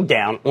doubling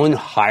down on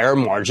higher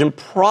margin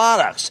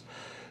products.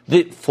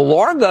 The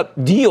Fillarga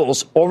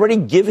deal's already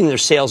giving their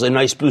sales a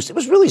nice boost. It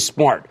was really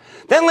smart.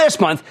 Then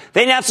last month,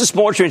 they announced a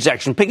smaller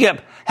transaction, picking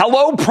up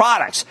Hello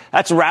Products.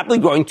 That's a rapidly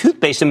growing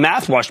toothpaste and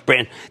mouthwash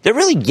brand. They're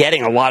really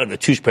getting a lot of the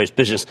toothpaste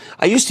business.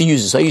 I used to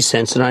use this. I use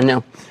Sensodyne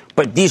now.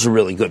 But these are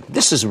really good.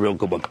 This is a real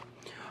good one.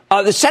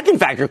 The second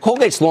factor,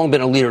 Colgate's long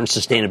been a leader in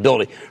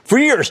sustainability. For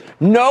years,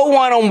 no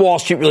one on Wall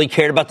Street really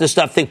cared about this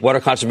stuff. Think water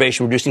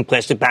conservation, reducing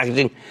plastic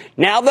packaging.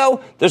 Now,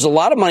 though, there's a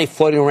lot of money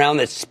floating around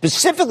that's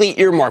specifically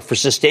earmarked for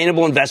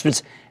sustainable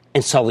investments,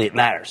 and suddenly it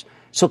matters.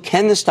 So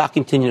can the stock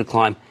continue to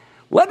climb?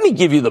 Let me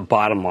give you the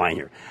bottom line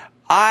here.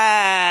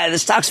 The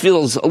stock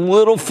feels a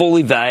little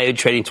fully valued,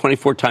 trading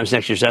 24 times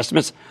next year's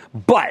estimates,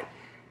 but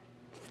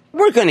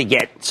we're going to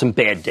get some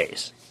bad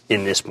days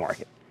in this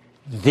market.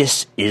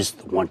 This is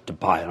the one to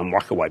buy on a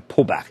market-wide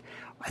pullback.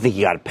 I think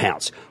you got to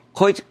pounce.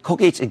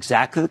 Colgate's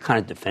exactly the kind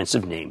of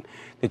defensive name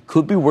that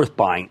could be worth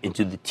buying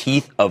into the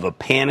teeth of a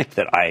panic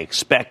that I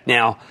expect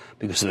now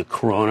because of the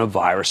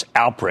coronavirus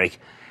outbreak.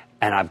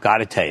 And I've got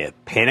to tell you,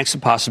 panic's a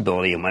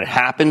possibility. And when it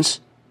happens,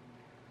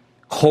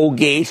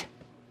 Colgate-Palmolive.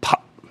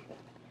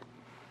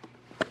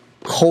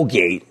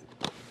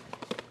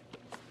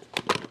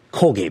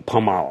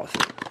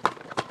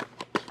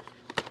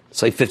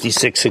 It's like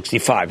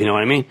 56.65. You know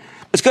what I mean?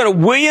 Let's go to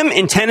William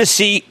in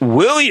Tennessee.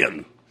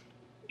 William.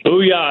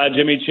 Booyah,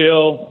 Jimmy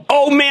Chill.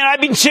 Oh, man,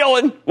 I've been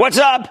chilling. What's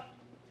up?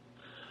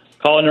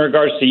 Calling in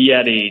regards to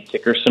Yeti,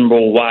 ticker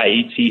symbol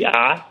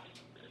YETI.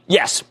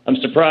 Yes. I'm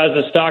surprised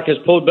the stock has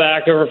pulled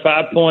back over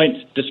 5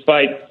 points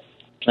despite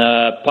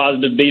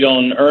positive beat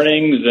on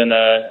earnings and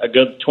a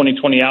good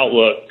 2020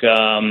 outlook.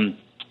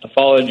 I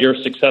followed your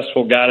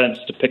successful guidance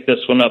to pick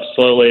this one up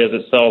slowly as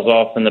it sells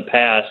off in the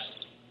past.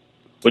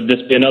 Would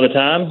this be another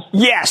time?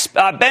 Yes.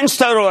 Ben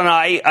Stoddle and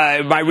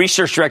I, my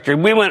research director,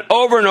 we went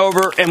over and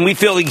over, and we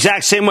feel the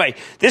exact same way.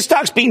 This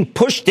stock's being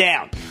pushed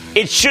down.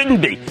 It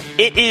shouldn't be.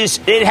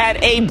 It had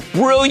a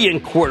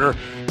brilliant quarter,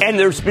 and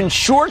there's been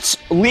shorts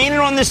leaning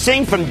on this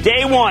thing from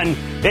day one.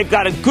 They've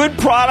got a good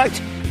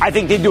product. I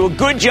think they do a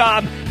good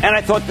job, and I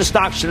thought the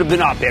stock should have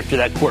been up after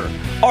that quarter.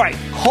 All right,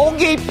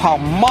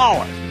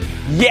 Colgate-Palmolive.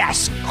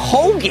 Yes,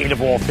 Colgate,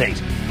 of all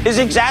things, is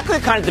exactly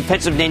the kind of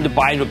defensive name to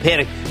buy into a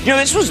panic. You know,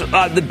 this was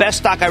the best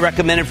stock I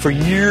recommended for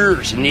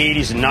years in the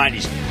 80s and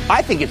 90s.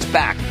 I think it's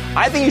back.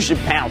 I think you should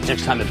pounce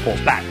next time it pulls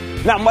back.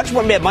 Now, much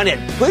more Mad Money,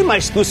 including my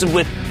exclusive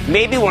with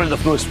maybe one of the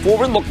most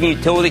forward-looking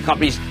utility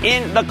companies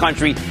in the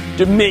country,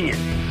 Dominion.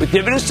 With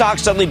dividend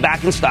stocks suddenly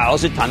back in style,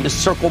 is it time to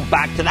circle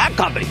back to that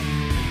company?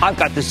 I've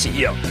got the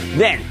CEO.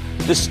 Then,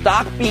 the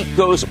stock beat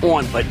goes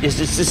on, but is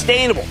it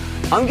sustainable?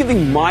 I'm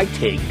giving my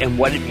take and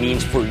what it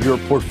means for your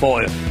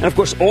portfolio. And, of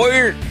course,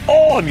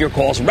 all of your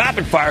calls,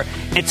 rapid fire,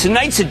 in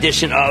tonight's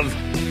edition of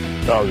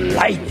the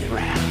Lightning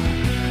Round.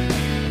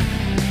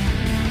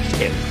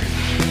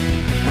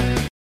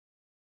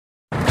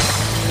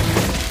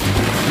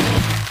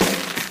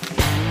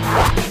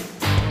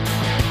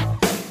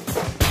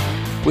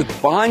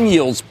 With bond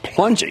yields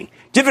plunging,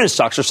 dividend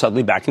stocks are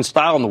suddenly back in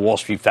style on the Wall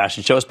Street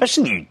Fashion Show,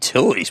 especially the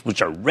utilities,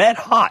 which are red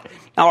hot.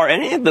 Now, are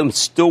any of them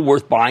still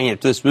worth buying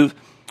after this move?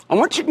 I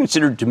want you to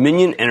consider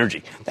Dominion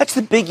Energy. That's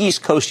the big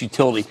East Coast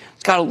utility.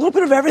 It's got a little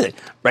bit of everything.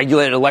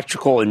 Regulated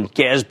electrical and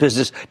gas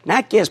business,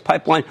 nat gas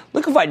pipeline,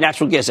 liquefied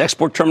natural gas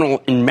export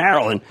terminal in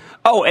Maryland.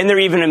 Oh, and they're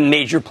even a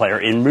major player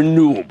in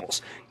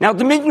renewables. Now,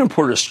 Dominion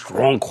reported a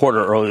strong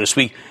quarter earlier this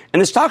week,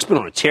 and the stock's been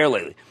on a tear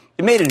lately.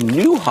 It made a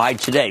new high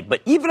today,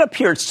 but even up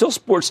here, it still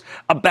sports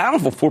a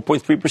bountiful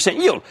 4.3%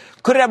 yield.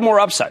 Could it have more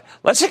upside?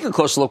 Let's take a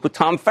closer look with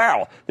Tom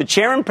Farrell, the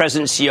chairman,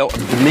 president, and CEO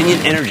of Dominion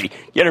Energy.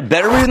 Get a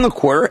better read in the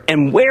quarter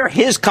and where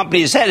his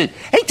company is headed.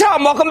 Hey,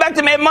 Tom, welcome back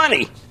to Mad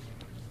Money.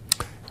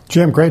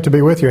 Jim, great to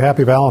be with you.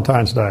 Happy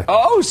Valentine's Day.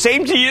 Oh,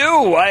 same to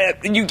you.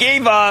 You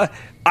gave, I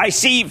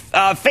see,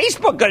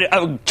 Facebook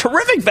a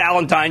terrific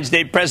Valentine's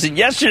Day present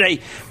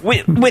yesterday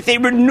with a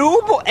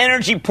renewable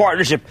energy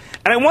partnership.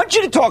 And I want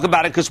you to talk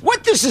about it because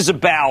what this is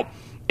about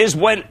is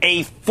when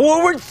a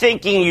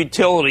forward-thinking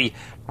utility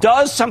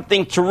does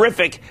something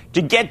terrific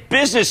to get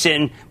business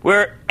in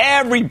where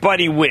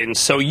everybody wins.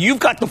 So you've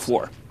got the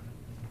floor.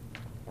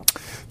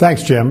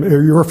 Thanks, Jim.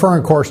 You're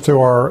referring, of course, to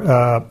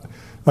our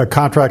a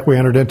contract we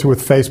entered into with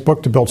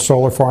Facebook to build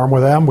solar farm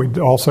with them. We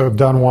also have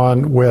done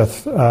one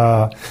with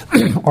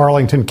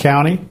Arlington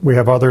County. We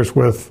have others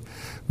with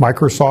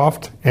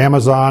Microsoft.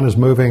 Amazon is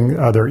moving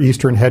their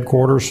eastern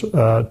headquarters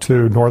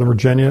to Northern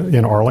Virginia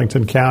in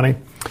Arlington County.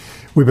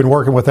 We've been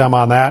working with them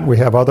on that. We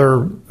have they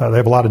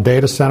have a lot of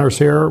data centers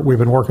here. We've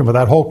been working with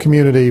that whole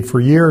community for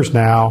years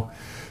now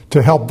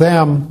to help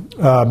them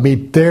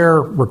meet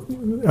their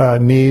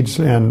needs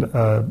and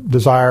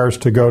desires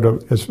to go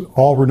to as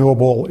all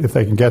renewable if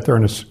they can get there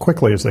and as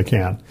quickly as they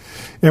can.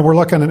 And we're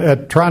looking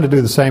at trying to do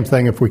the same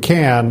thing if we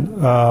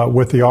can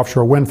with the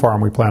offshore wind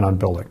farm we plan on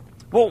building.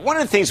 Well, one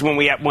of the things when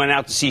we went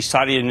out to see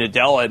Satya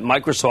Nadella at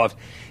Microsoft,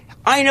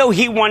 I know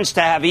he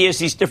has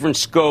these different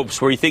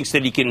scopes where he thinks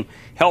that he can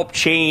help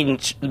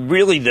change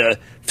really the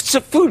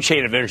food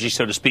chain of energy,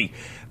 so to speak.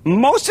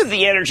 Most of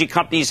the energy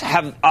companies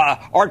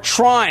are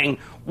trying.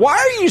 Why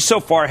are you so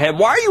far ahead?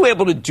 Why are you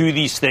able to do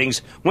these things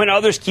when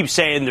others keep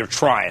saying they're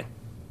trying?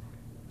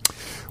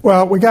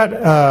 Well, we got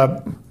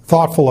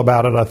thoughtful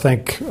about it, I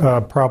think,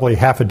 probably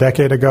half a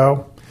decade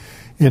ago,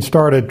 and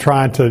started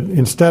trying to,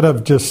 instead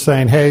of just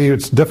saying, hey,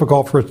 it's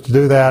difficult for us to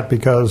do that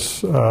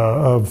because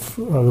of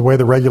the way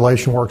the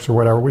regulation works or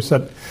whatever, we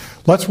said,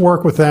 let's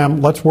work with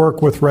them, let's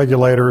work with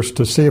regulators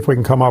to see if we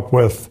can come up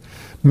with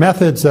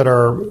methods that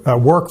are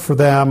work for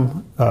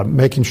them,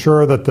 making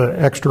sure that the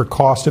extra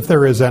cost, if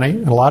there is any,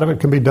 and a lot of it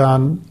can be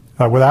done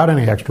without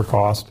any extra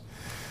cost,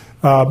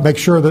 make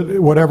sure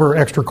that whatever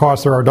extra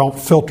costs there are don't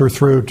filter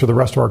through to the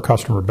rest of our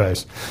customer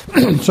base.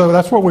 So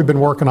that's what we've been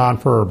working on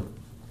for,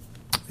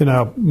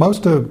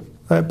 most of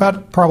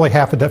about probably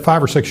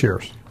 5 or 6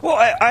 years.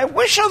 Well, I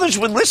wish others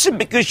would listen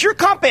because your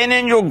compound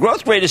annual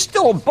growth rate is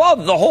still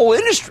above the whole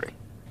industry.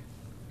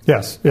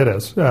 Yes, it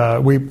is.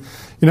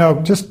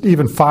 Just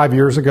even 5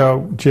 years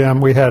ago,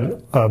 Jim, we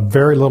had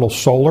very little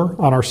solar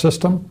on our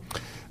system.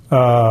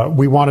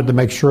 We wanted to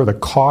make sure the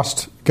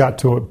cost got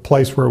to a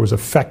place where it was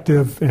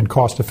effective and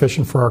cost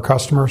efficient for our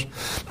customers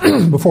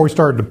before we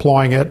started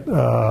deploying it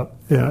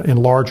in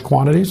large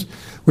quantities.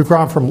 We've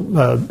gone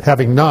from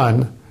having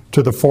none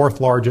to the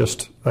fourth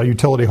largest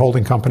utility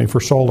holding company for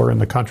solar in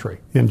the country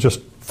in just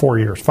 5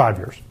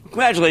 years.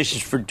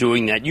 Congratulations for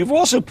doing that. You've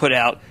also put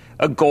out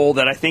a goal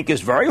that I think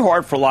is very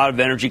hard for a lot of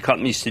energy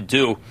companies to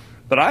do,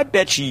 but I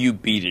bet you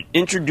beat it.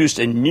 Introduced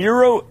a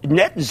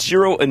net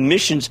zero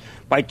emissions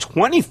by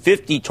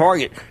 2050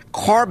 target,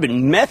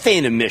 carbon,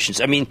 methane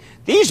emissions. I mean,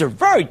 these are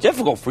very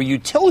difficult for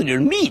utility to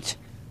meet.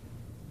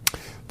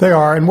 They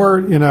are, and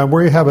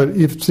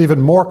it's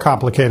even more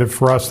complicated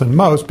for us than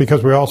most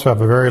because we also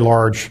have a very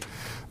large.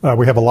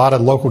 We have a lot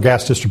of local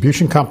gas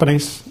distribution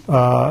companies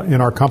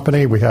in our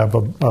company. We have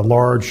a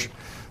large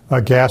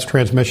gas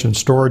transmission and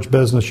storage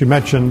business. You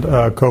mentioned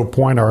Cove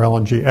Point, our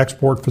LNG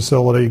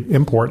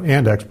import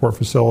and export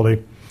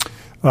facility,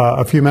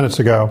 a few minutes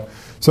ago.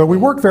 So we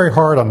worked very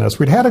hard on this.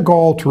 We'd had a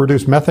goal to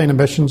reduce methane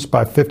emissions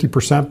by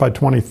 50% by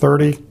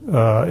 2030,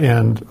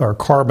 and our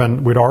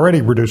carbon, we'd already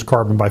reduced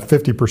carbon by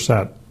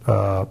 50%,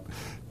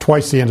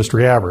 twice the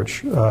industry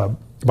average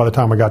by the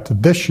time we got to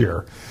this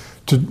year,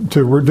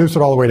 to reduce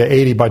it all the way to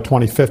 80 by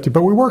 2050.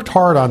 But we worked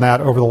hard on that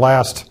over the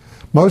last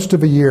most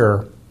of a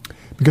year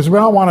because we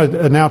don't want to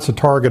announce a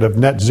target of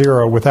net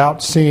zero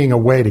without seeing a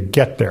way to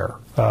get there.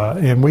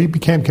 And we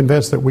became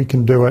convinced that we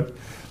can do it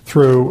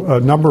through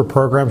a number of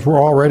programs.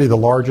 We're already the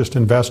largest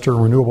investor in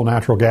renewable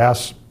natural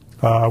gas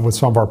with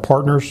some of our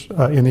partners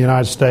in the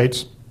United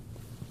States.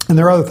 And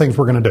there are other things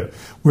we're going to do.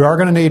 We are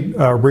going to need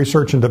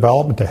research and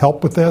development to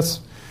help with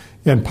this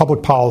and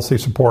public policy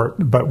support.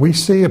 But we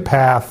see a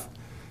path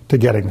to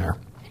getting there.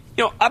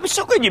 I'm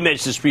so glad you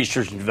mentioned this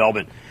research and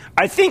development.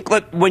 I think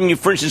when you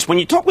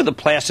talk with the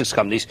plastics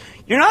companies,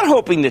 you're not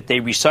hoping that they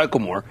recycle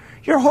more.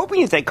 You're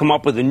hoping that they come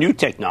up with a new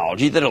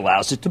technology that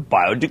allows it to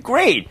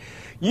biodegrade.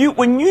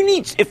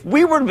 If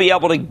we were to be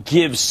able to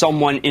give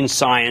someone in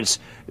science,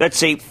 let's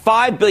say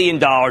 $5 billion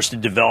to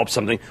develop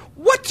something,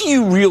 what do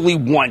you really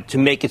want to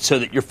make it so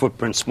that your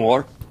footprint's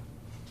smaller?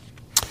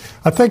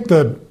 I think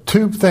the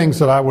two things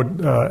that I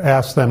would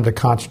ask them to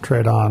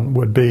concentrate on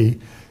would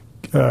be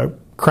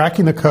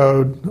cracking the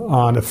code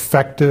on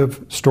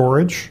effective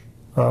storage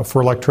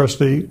for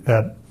electricity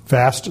at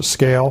vast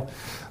scale.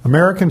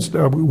 Americans,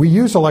 we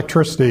use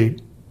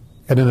electricity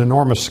at an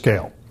enormous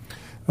scale.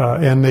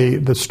 And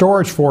the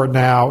storage for it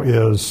now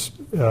is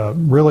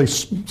really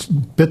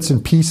bits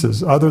and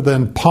pieces other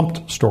than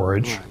pumped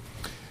storage,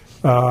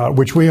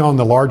 which we own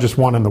the largest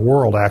one in the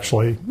world,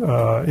 actually,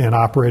 and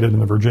operated in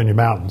the Virginia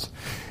mountains.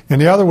 And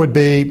the other would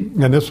be,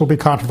 and this will be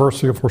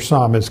controversial for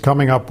some, is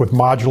coming up with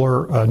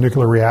modular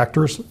nuclear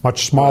reactors,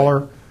 much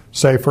smaller,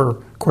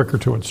 safer, quicker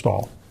to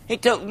install. Hey,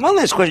 one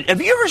last question.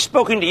 Have you ever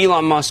spoken to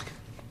Elon Musk?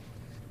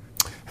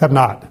 Have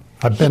not.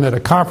 I've been at a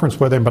conference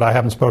with him, but I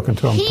haven't spoken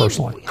to him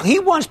personally. He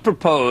once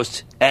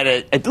proposed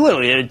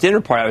literally at a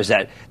dinner party I was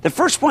at, the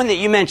first one that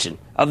you mentioned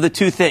of the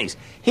two things.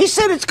 He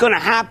said it's going to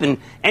happen,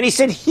 and he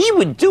said he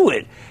would do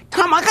it.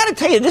 Tom, I got to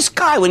tell you, this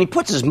guy, when he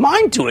puts his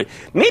mind to it,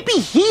 maybe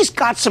he's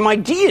got some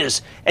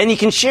ideas, and he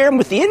can share them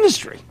with the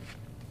industry.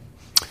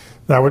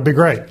 That would be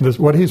great.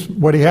 What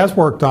he has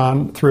worked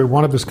on through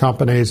one of his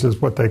companies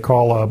is what they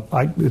call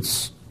I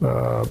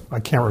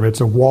can't remember.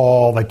 It's a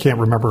wall. I can't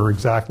remember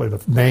exactly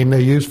the name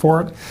they use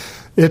for it.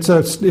 It's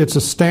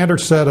a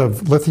standard set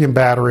of lithium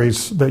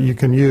batteries that you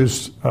can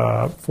use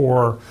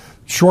for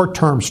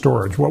short-term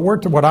storage.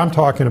 What I'm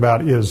talking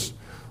about is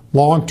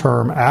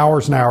long-term,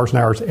 hours and hours and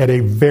hours at a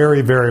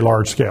very, very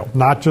large scale,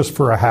 not just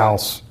for a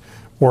house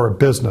or a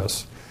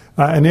business.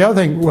 And the other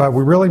thing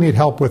we really need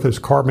help with is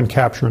carbon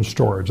capture and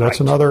storage. That's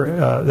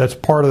another. That's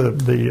part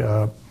of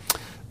the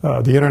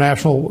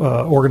international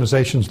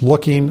organizations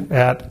looking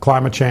at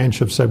climate change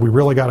have said we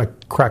really got to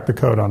crack the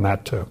code on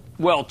that too.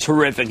 Well,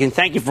 terrific, and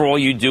thank you for all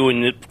you do,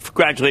 and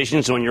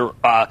congratulations on your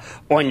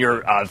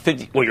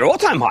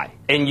all-time high,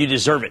 and you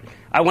deserve it.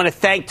 I want to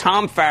thank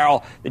Tom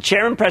Farrell, the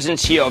chairman,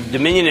 president, CEO of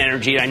Dominion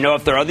Energy. I know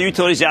if there are other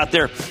utilities out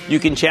there, you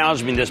can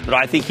challenge me in this, but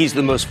I think he's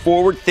the most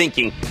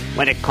forward-thinking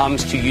when it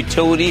comes to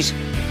utilities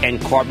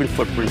and carbon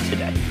footprint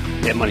today.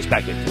 That money's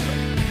back in.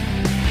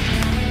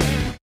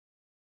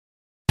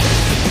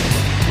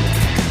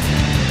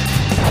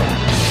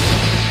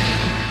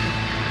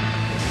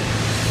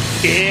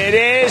 It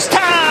is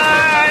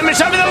time! It's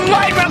time for the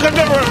light round.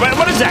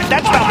 What is that?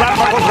 That's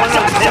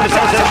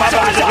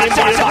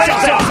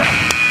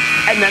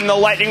and then the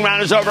lightning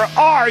round is over.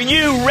 Are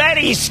you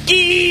ready?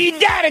 Ski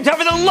dad! Time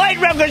for the light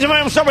round.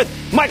 We'll start with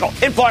Michael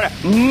in Florida.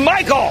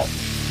 Michael!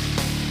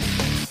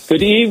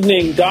 Good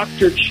evening,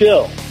 Dr.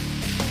 Chill.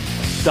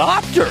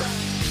 Doctor?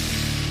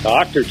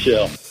 Dr.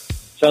 Chill.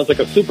 Sounds like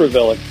a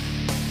supervillain.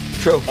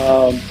 True.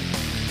 A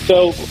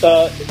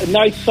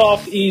nice,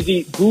 soft,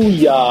 easy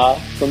booyah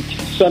from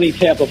sunny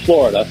Tampa,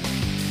 Florida.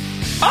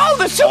 Oh,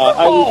 the Super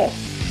Bowl!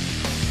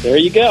 There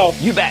you go.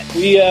 You bet.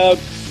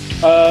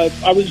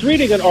 I was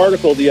reading an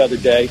article the other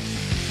day,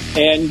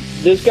 and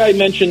this guy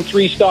mentioned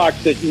 3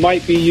 stocks that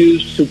might be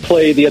used to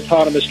play the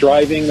autonomous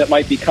driving that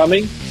might be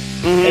coming.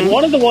 Mm-hmm. And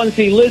one of the ones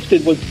he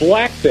listed was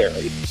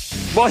BlackBerry.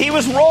 Well, he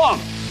was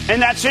wrong,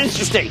 and that's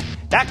interesting.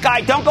 That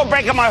guy, don't go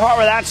breaking my heart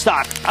with that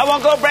stock.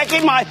 Don't go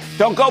breaking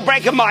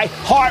my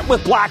heart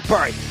with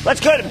BlackBerry.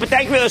 Let's go but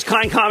thank you for those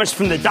kind comments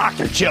from the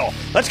Dr. Jill.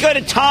 Let's go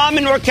to Tom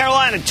in North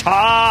Carolina.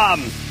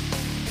 Tom.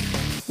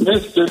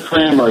 Mr.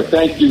 Cramer,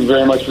 thank you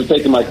very much for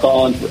taking my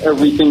call and for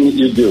everything that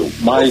you do.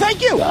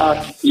 Thank you.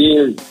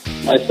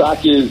 My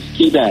stock is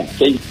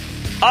KeyBank.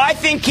 I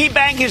think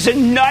KeyBank is a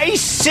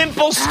nice,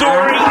 simple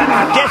story.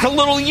 Gets a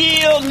little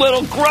yield,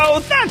 little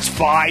growth. That's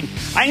fine.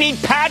 I need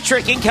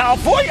Patrick in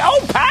California.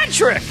 Oh,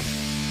 Patrick.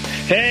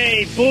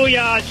 Hey,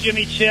 booyah,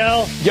 Jimmy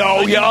Chill.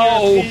 Yo.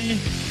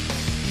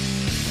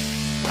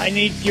 I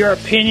need your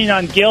opinion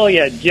on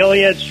Gilead.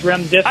 Gilead's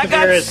remdesivir. I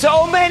got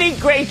so many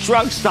great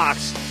drug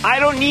stocks. I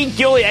don't need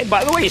Gilead.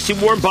 By the way, you see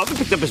Warren Buffett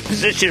picked up his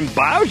position in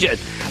Biogen.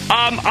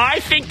 I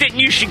think that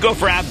you should go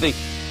for AbbVie.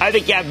 I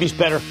think AbbVie's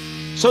better.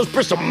 So is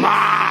Bristol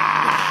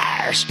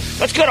Myers.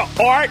 Let's go to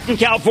Art in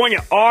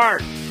California.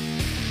 Art.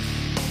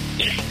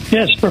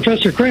 Yes,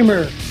 Professor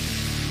Cramer.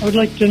 I would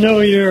like to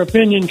know your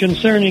opinion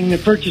concerning the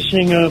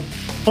purchasing of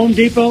Home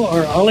Depot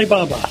or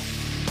Alibaba.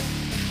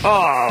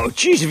 Oh,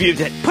 geez, if you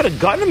put a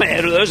gun to my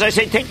head of those, I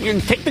say take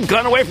the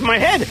gun away from my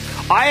head.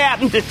 I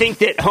happen to think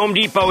that Home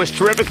Depot is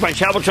terrific. My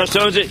Travel Trust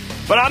owns it.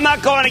 But I'm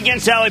not going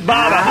against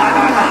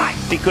Alibaba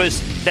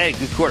because they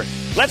had a good quarter.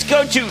 Let's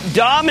go to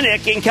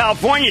Dominic in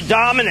California.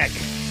 Dominic.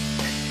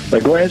 My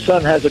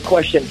grandson has a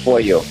question for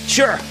you.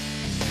 Sure.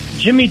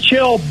 Jimmy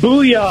Chill,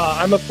 booyah.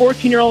 I'm a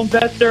 14-year-old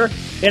investor.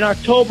 In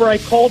October, I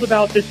called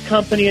about this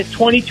company at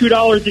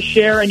 $22 a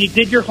share, and you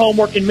did your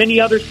homework and many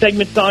other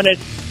segments on it,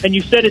 and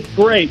you said it's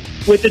great.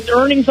 With its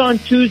earnings on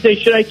Tuesday,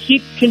 should I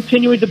keep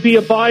continuing to be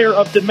a buyer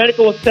of the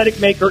medical aesthetic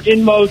maker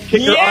InMode,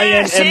 ticker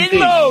yes, INMD?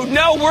 InMode.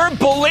 No, we're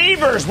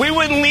believers. We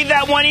wouldn't leave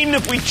that one even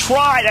if we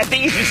tried. I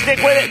think you should stick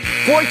with it.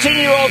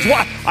 14-year-olds,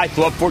 what? I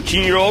thought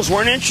 14-year-olds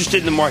weren't interested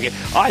in the market.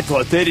 I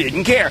thought they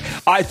didn't care.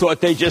 I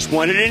thought they just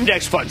wanted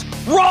index funds.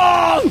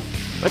 Wrong!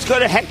 Let's go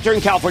to Hector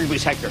in California,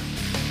 please, Hector.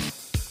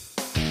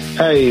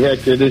 Hey,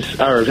 Hector.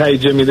 Hey,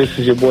 Jimmy. This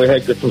is your boy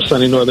Hector from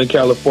sunny Northern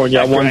California.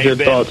 I wanted your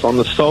thoughts on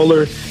the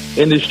solar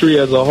industry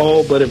as a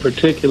whole, but in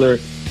particular,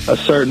 a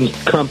certain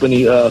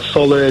company,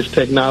 Solar Edge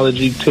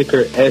Technology,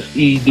 ticker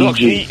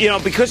SEDG.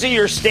 Look, because of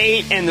your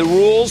state and the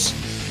rules,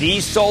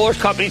 these solar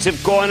companies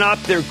have gone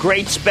up. They're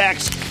great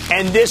specs,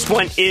 and this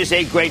one is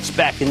a great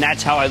spec, and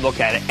that's how I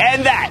look at it.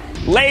 And that,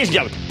 ladies and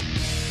gentlemen,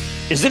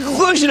 is the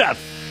conclusion of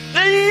the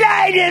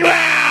Lightning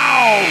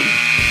Round.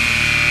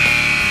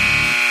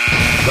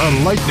 The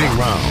Lightning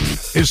Round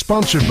is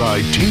sponsored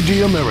by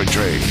TD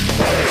Ameritrade.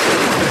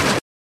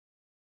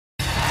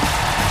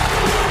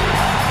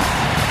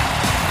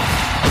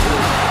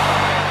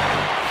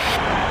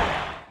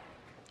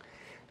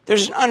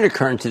 There's an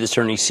undercurrent to this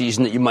earnings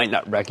season that you might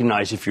not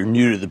recognize if you're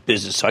new to the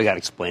business, so I got to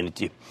explain it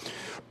to you.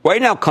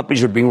 Right now,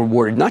 companies are being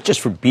rewarded not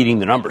just for beating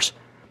the numbers,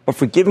 but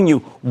for giving you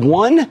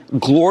one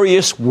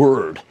glorious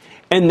word.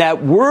 And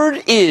that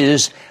word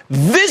is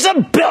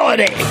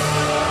visibility.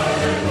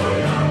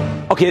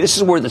 Okay, this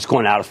is a word that's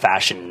gone out of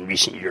fashion in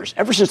recent years.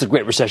 Ever since the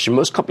Great Recession,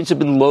 most companies have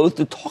been loath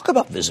to talk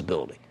about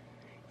visibility.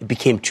 It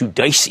became too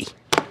dicey.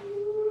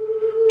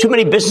 Too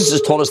many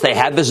businesses told us they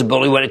had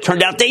visibility when it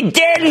turned out they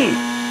didn't.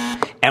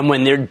 And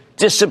when they're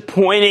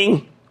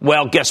disappointing,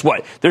 well, guess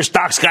what? Their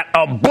stocks got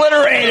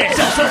obliterated.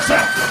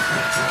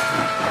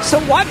 So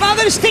why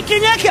bother to stick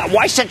your neck out?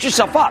 Why set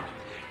yourself up?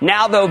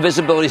 Now, though,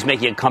 visibility is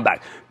making a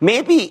comeback.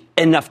 Maybe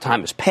enough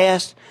time has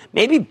passed.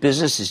 Maybe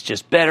business is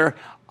just better.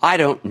 I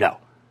don't know.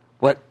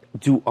 What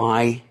do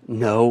I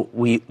know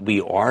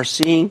we are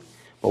seeing?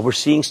 Well, we're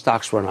seeing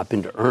stocks run up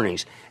into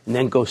earnings and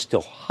then go still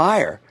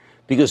higher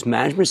because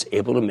management's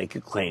able to make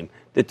a claim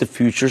that the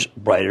future's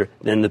brighter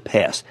than the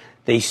past.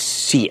 They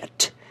see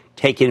it.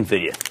 Take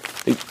NVIDIA,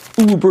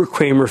 the uber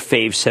Cramer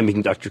fave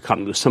semiconductor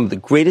company with some of the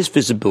greatest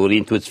visibility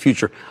into its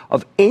future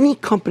of any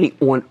company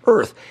on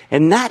earth.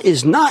 And that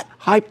is not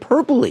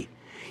hyperbole.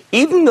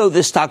 Even though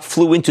this stock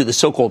flew into the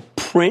so-called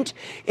print,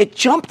 it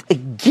jumped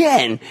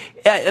again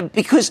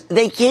because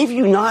they gave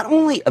you not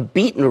only a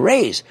beat and a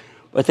raise,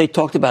 but they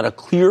talked about a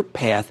clear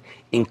path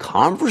in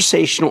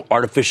conversational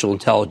artificial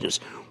intelligence.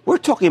 We're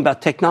talking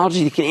about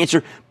technology that can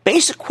answer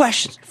basic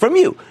questions from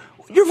you,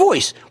 your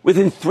voice,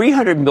 within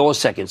 300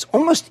 milliseconds,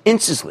 almost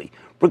instantly,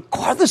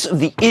 regardless of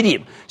the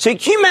idiom. So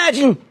can you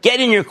imagine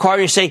getting in your car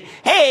and you say,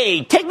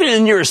 hey, take me to the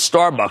nearest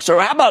Starbucks? Or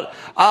how about,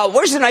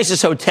 where's the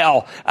nicest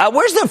hotel?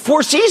 Where's the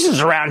Four Seasons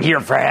around here,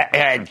 for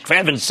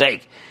heaven's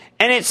sake?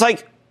 And it's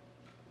like,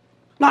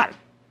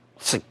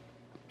 it's like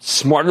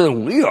smarter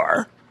than we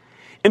are.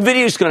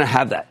 NVIDIA is going to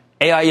have that.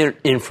 AI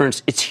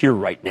inference, it's here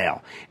right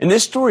now. And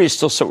this story is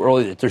still so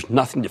early that there's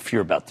nothing to fear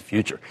about the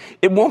future.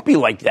 It won't be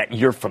like that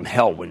year from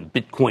hell when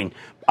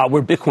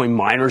where Bitcoin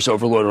miners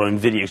overloaded on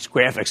NVIDIA's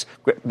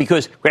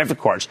graphic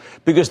cards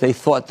because they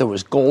thought there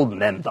was gold in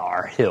them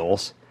dar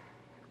hills.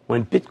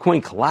 When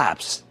Bitcoin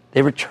collapsed,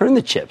 they returned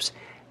the chips.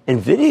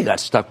 NVIDIA got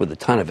stuck with a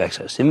ton of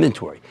excess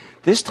inventory.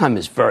 This time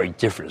is very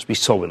different, as we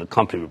saw when the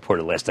company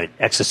reported last night.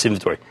 Excess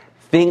inventory,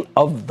 thing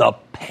of the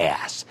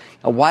past.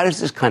 Now, why does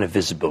this kind of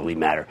visibility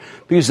matter?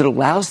 Because it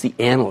allows the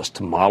analysts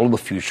to model the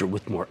future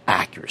with more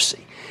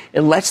accuracy.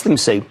 It lets them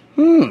say,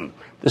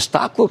 the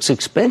stock looks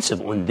expensive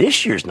on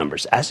this year's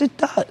numbers, as it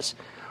does,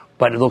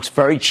 but it looks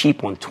very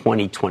cheap on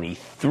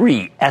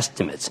 2023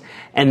 estimates.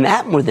 And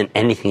that, more than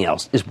anything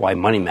else, is why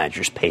money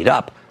managers paid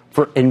up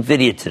for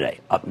NVIDIA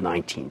today, up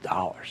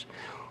 $19.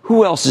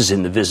 Who else is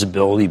in the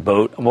visibility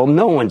boat? Well,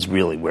 no one's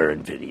really where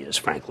NVIDIA is,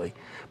 frankly.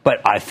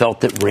 But I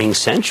felt that Ring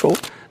Central,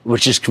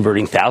 which is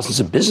converting thousands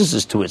of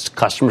businesses to its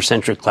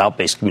customer-centric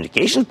cloud-based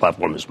communications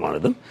platform, is one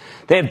of them.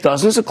 They have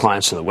dozens of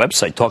clients on their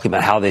website talking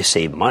about how they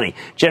save money,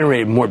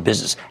 generated more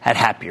business, had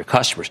happier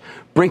customers.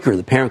 Brinker,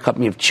 the parent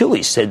company of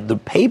Chili's, said the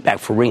payback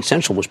for Ring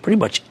Central was pretty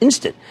much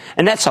instant.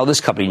 And that's how this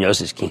company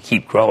knows it can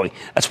keep growing.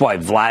 That's why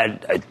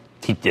Vlad,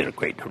 he did a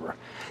great number.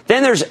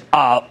 Then there's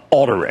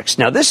Alteryx.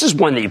 Now, this is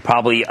one that you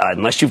probably,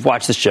 unless you've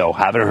watched the show,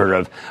 haven't heard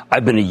of.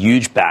 I've been a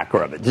huge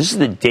backer of it. This is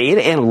the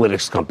data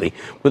analytics company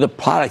with a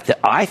product that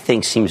I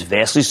think seems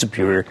vastly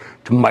superior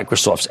to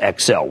Microsoft's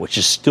Excel, which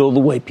is still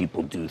the way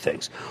people do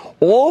things.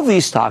 All of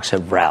these stocks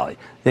have rallied,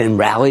 then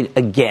rallied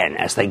again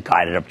as they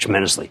guided up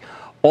tremendously.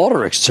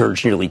 Alteryx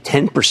surged nearly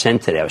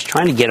 10% today. I was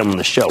trying to get them on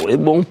the show. It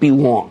won't be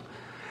long.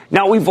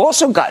 Now, we've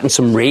also gotten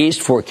some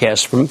raised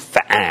forecasts from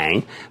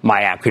FANG,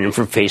 my acronym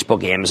for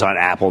Facebook, Amazon,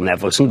 Apple,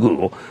 Netflix, and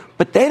Google,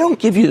 but they don't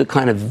give you the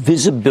kind of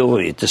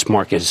visibility that this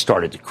market has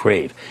started to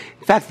crave.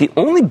 In fact, the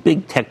only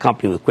big tech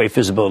company with great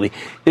visibility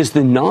is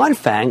the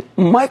non-FANG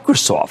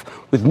Microsoft,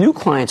 with new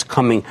clients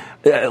coming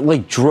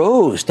like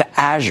droves to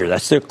Azure.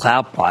 That's their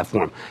cloud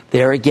platform.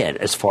 There again,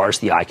 as far as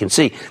the eye can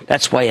see.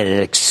 That's why it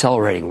had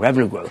accelerating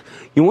revenue growth.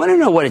 You want to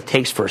know what it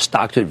takes for a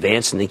stock to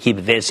advance and they keep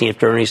advancing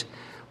after earnings?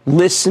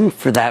 Listen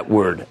for that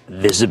word,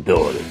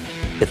 visibility.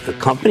 If the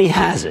company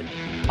has it,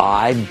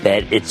 I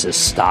bet it's a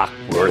stock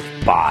worth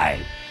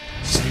buying.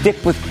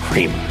 Stick with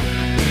Cramer.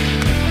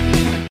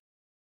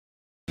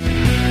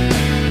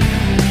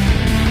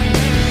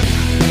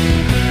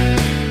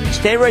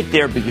 Stay right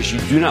there because you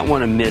do not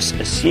want to miss a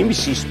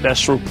CNBC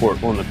special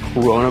report on the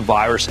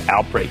coronavirus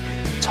outbreak.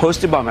 It's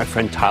hosted by my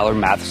friend Tyler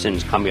Matheson.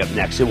 It's coming up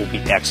next. It will be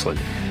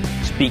excellent.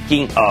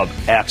 Speaking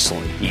of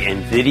excellent, the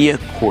NVIDIA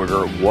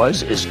quarter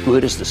was as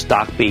good as the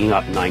stock being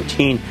up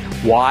 19.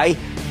 Why?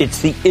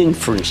 It's the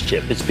inference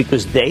chip. It's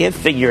because they have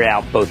figured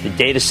out both the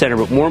data center,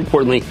 but more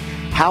importantly,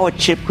 how a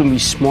chip can be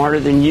smarter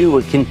than you.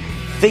 It can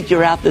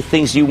figure out the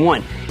things you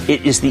want.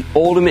 It is the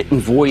ultimate in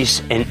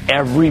voice, and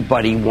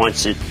everybody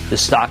wants it. The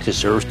stock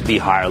deserves to be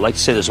higher. Like I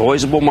said, there's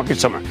always a bull market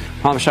somewhere.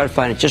 I promise I'll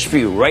find it just for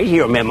you right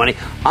here on Mad Money.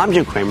 I'm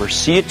Jim Cramer.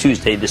 See you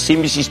Tuesday. The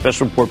CNBC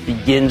special report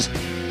begins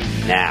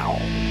now.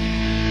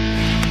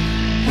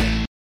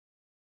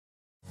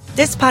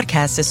 This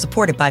podcast is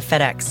supported by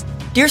FedEx.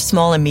 Dear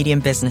small and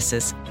medium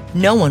businesses,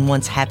 no one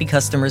wants happy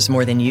customers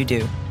more than you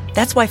do.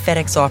 That's why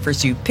FedEx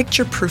offers you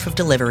picture proof of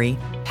delivery,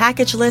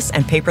 packageless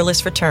and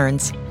paperless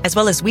returns, as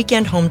well as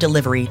weekend home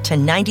delivery to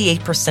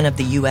 98% of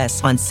the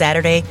U.S. on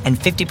Saturday and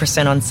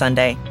 50% on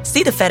Sunday.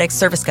 See the FedEx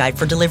service guide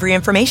for delivery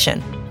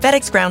information.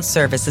 FedEx Ground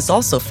service is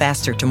also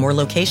faster to more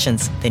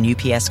locations than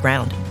UPS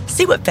Ground.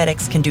 See what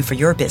FedEx can do for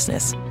your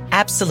business.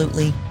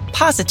 Absolutely,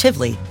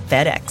 positively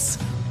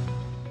FedEx.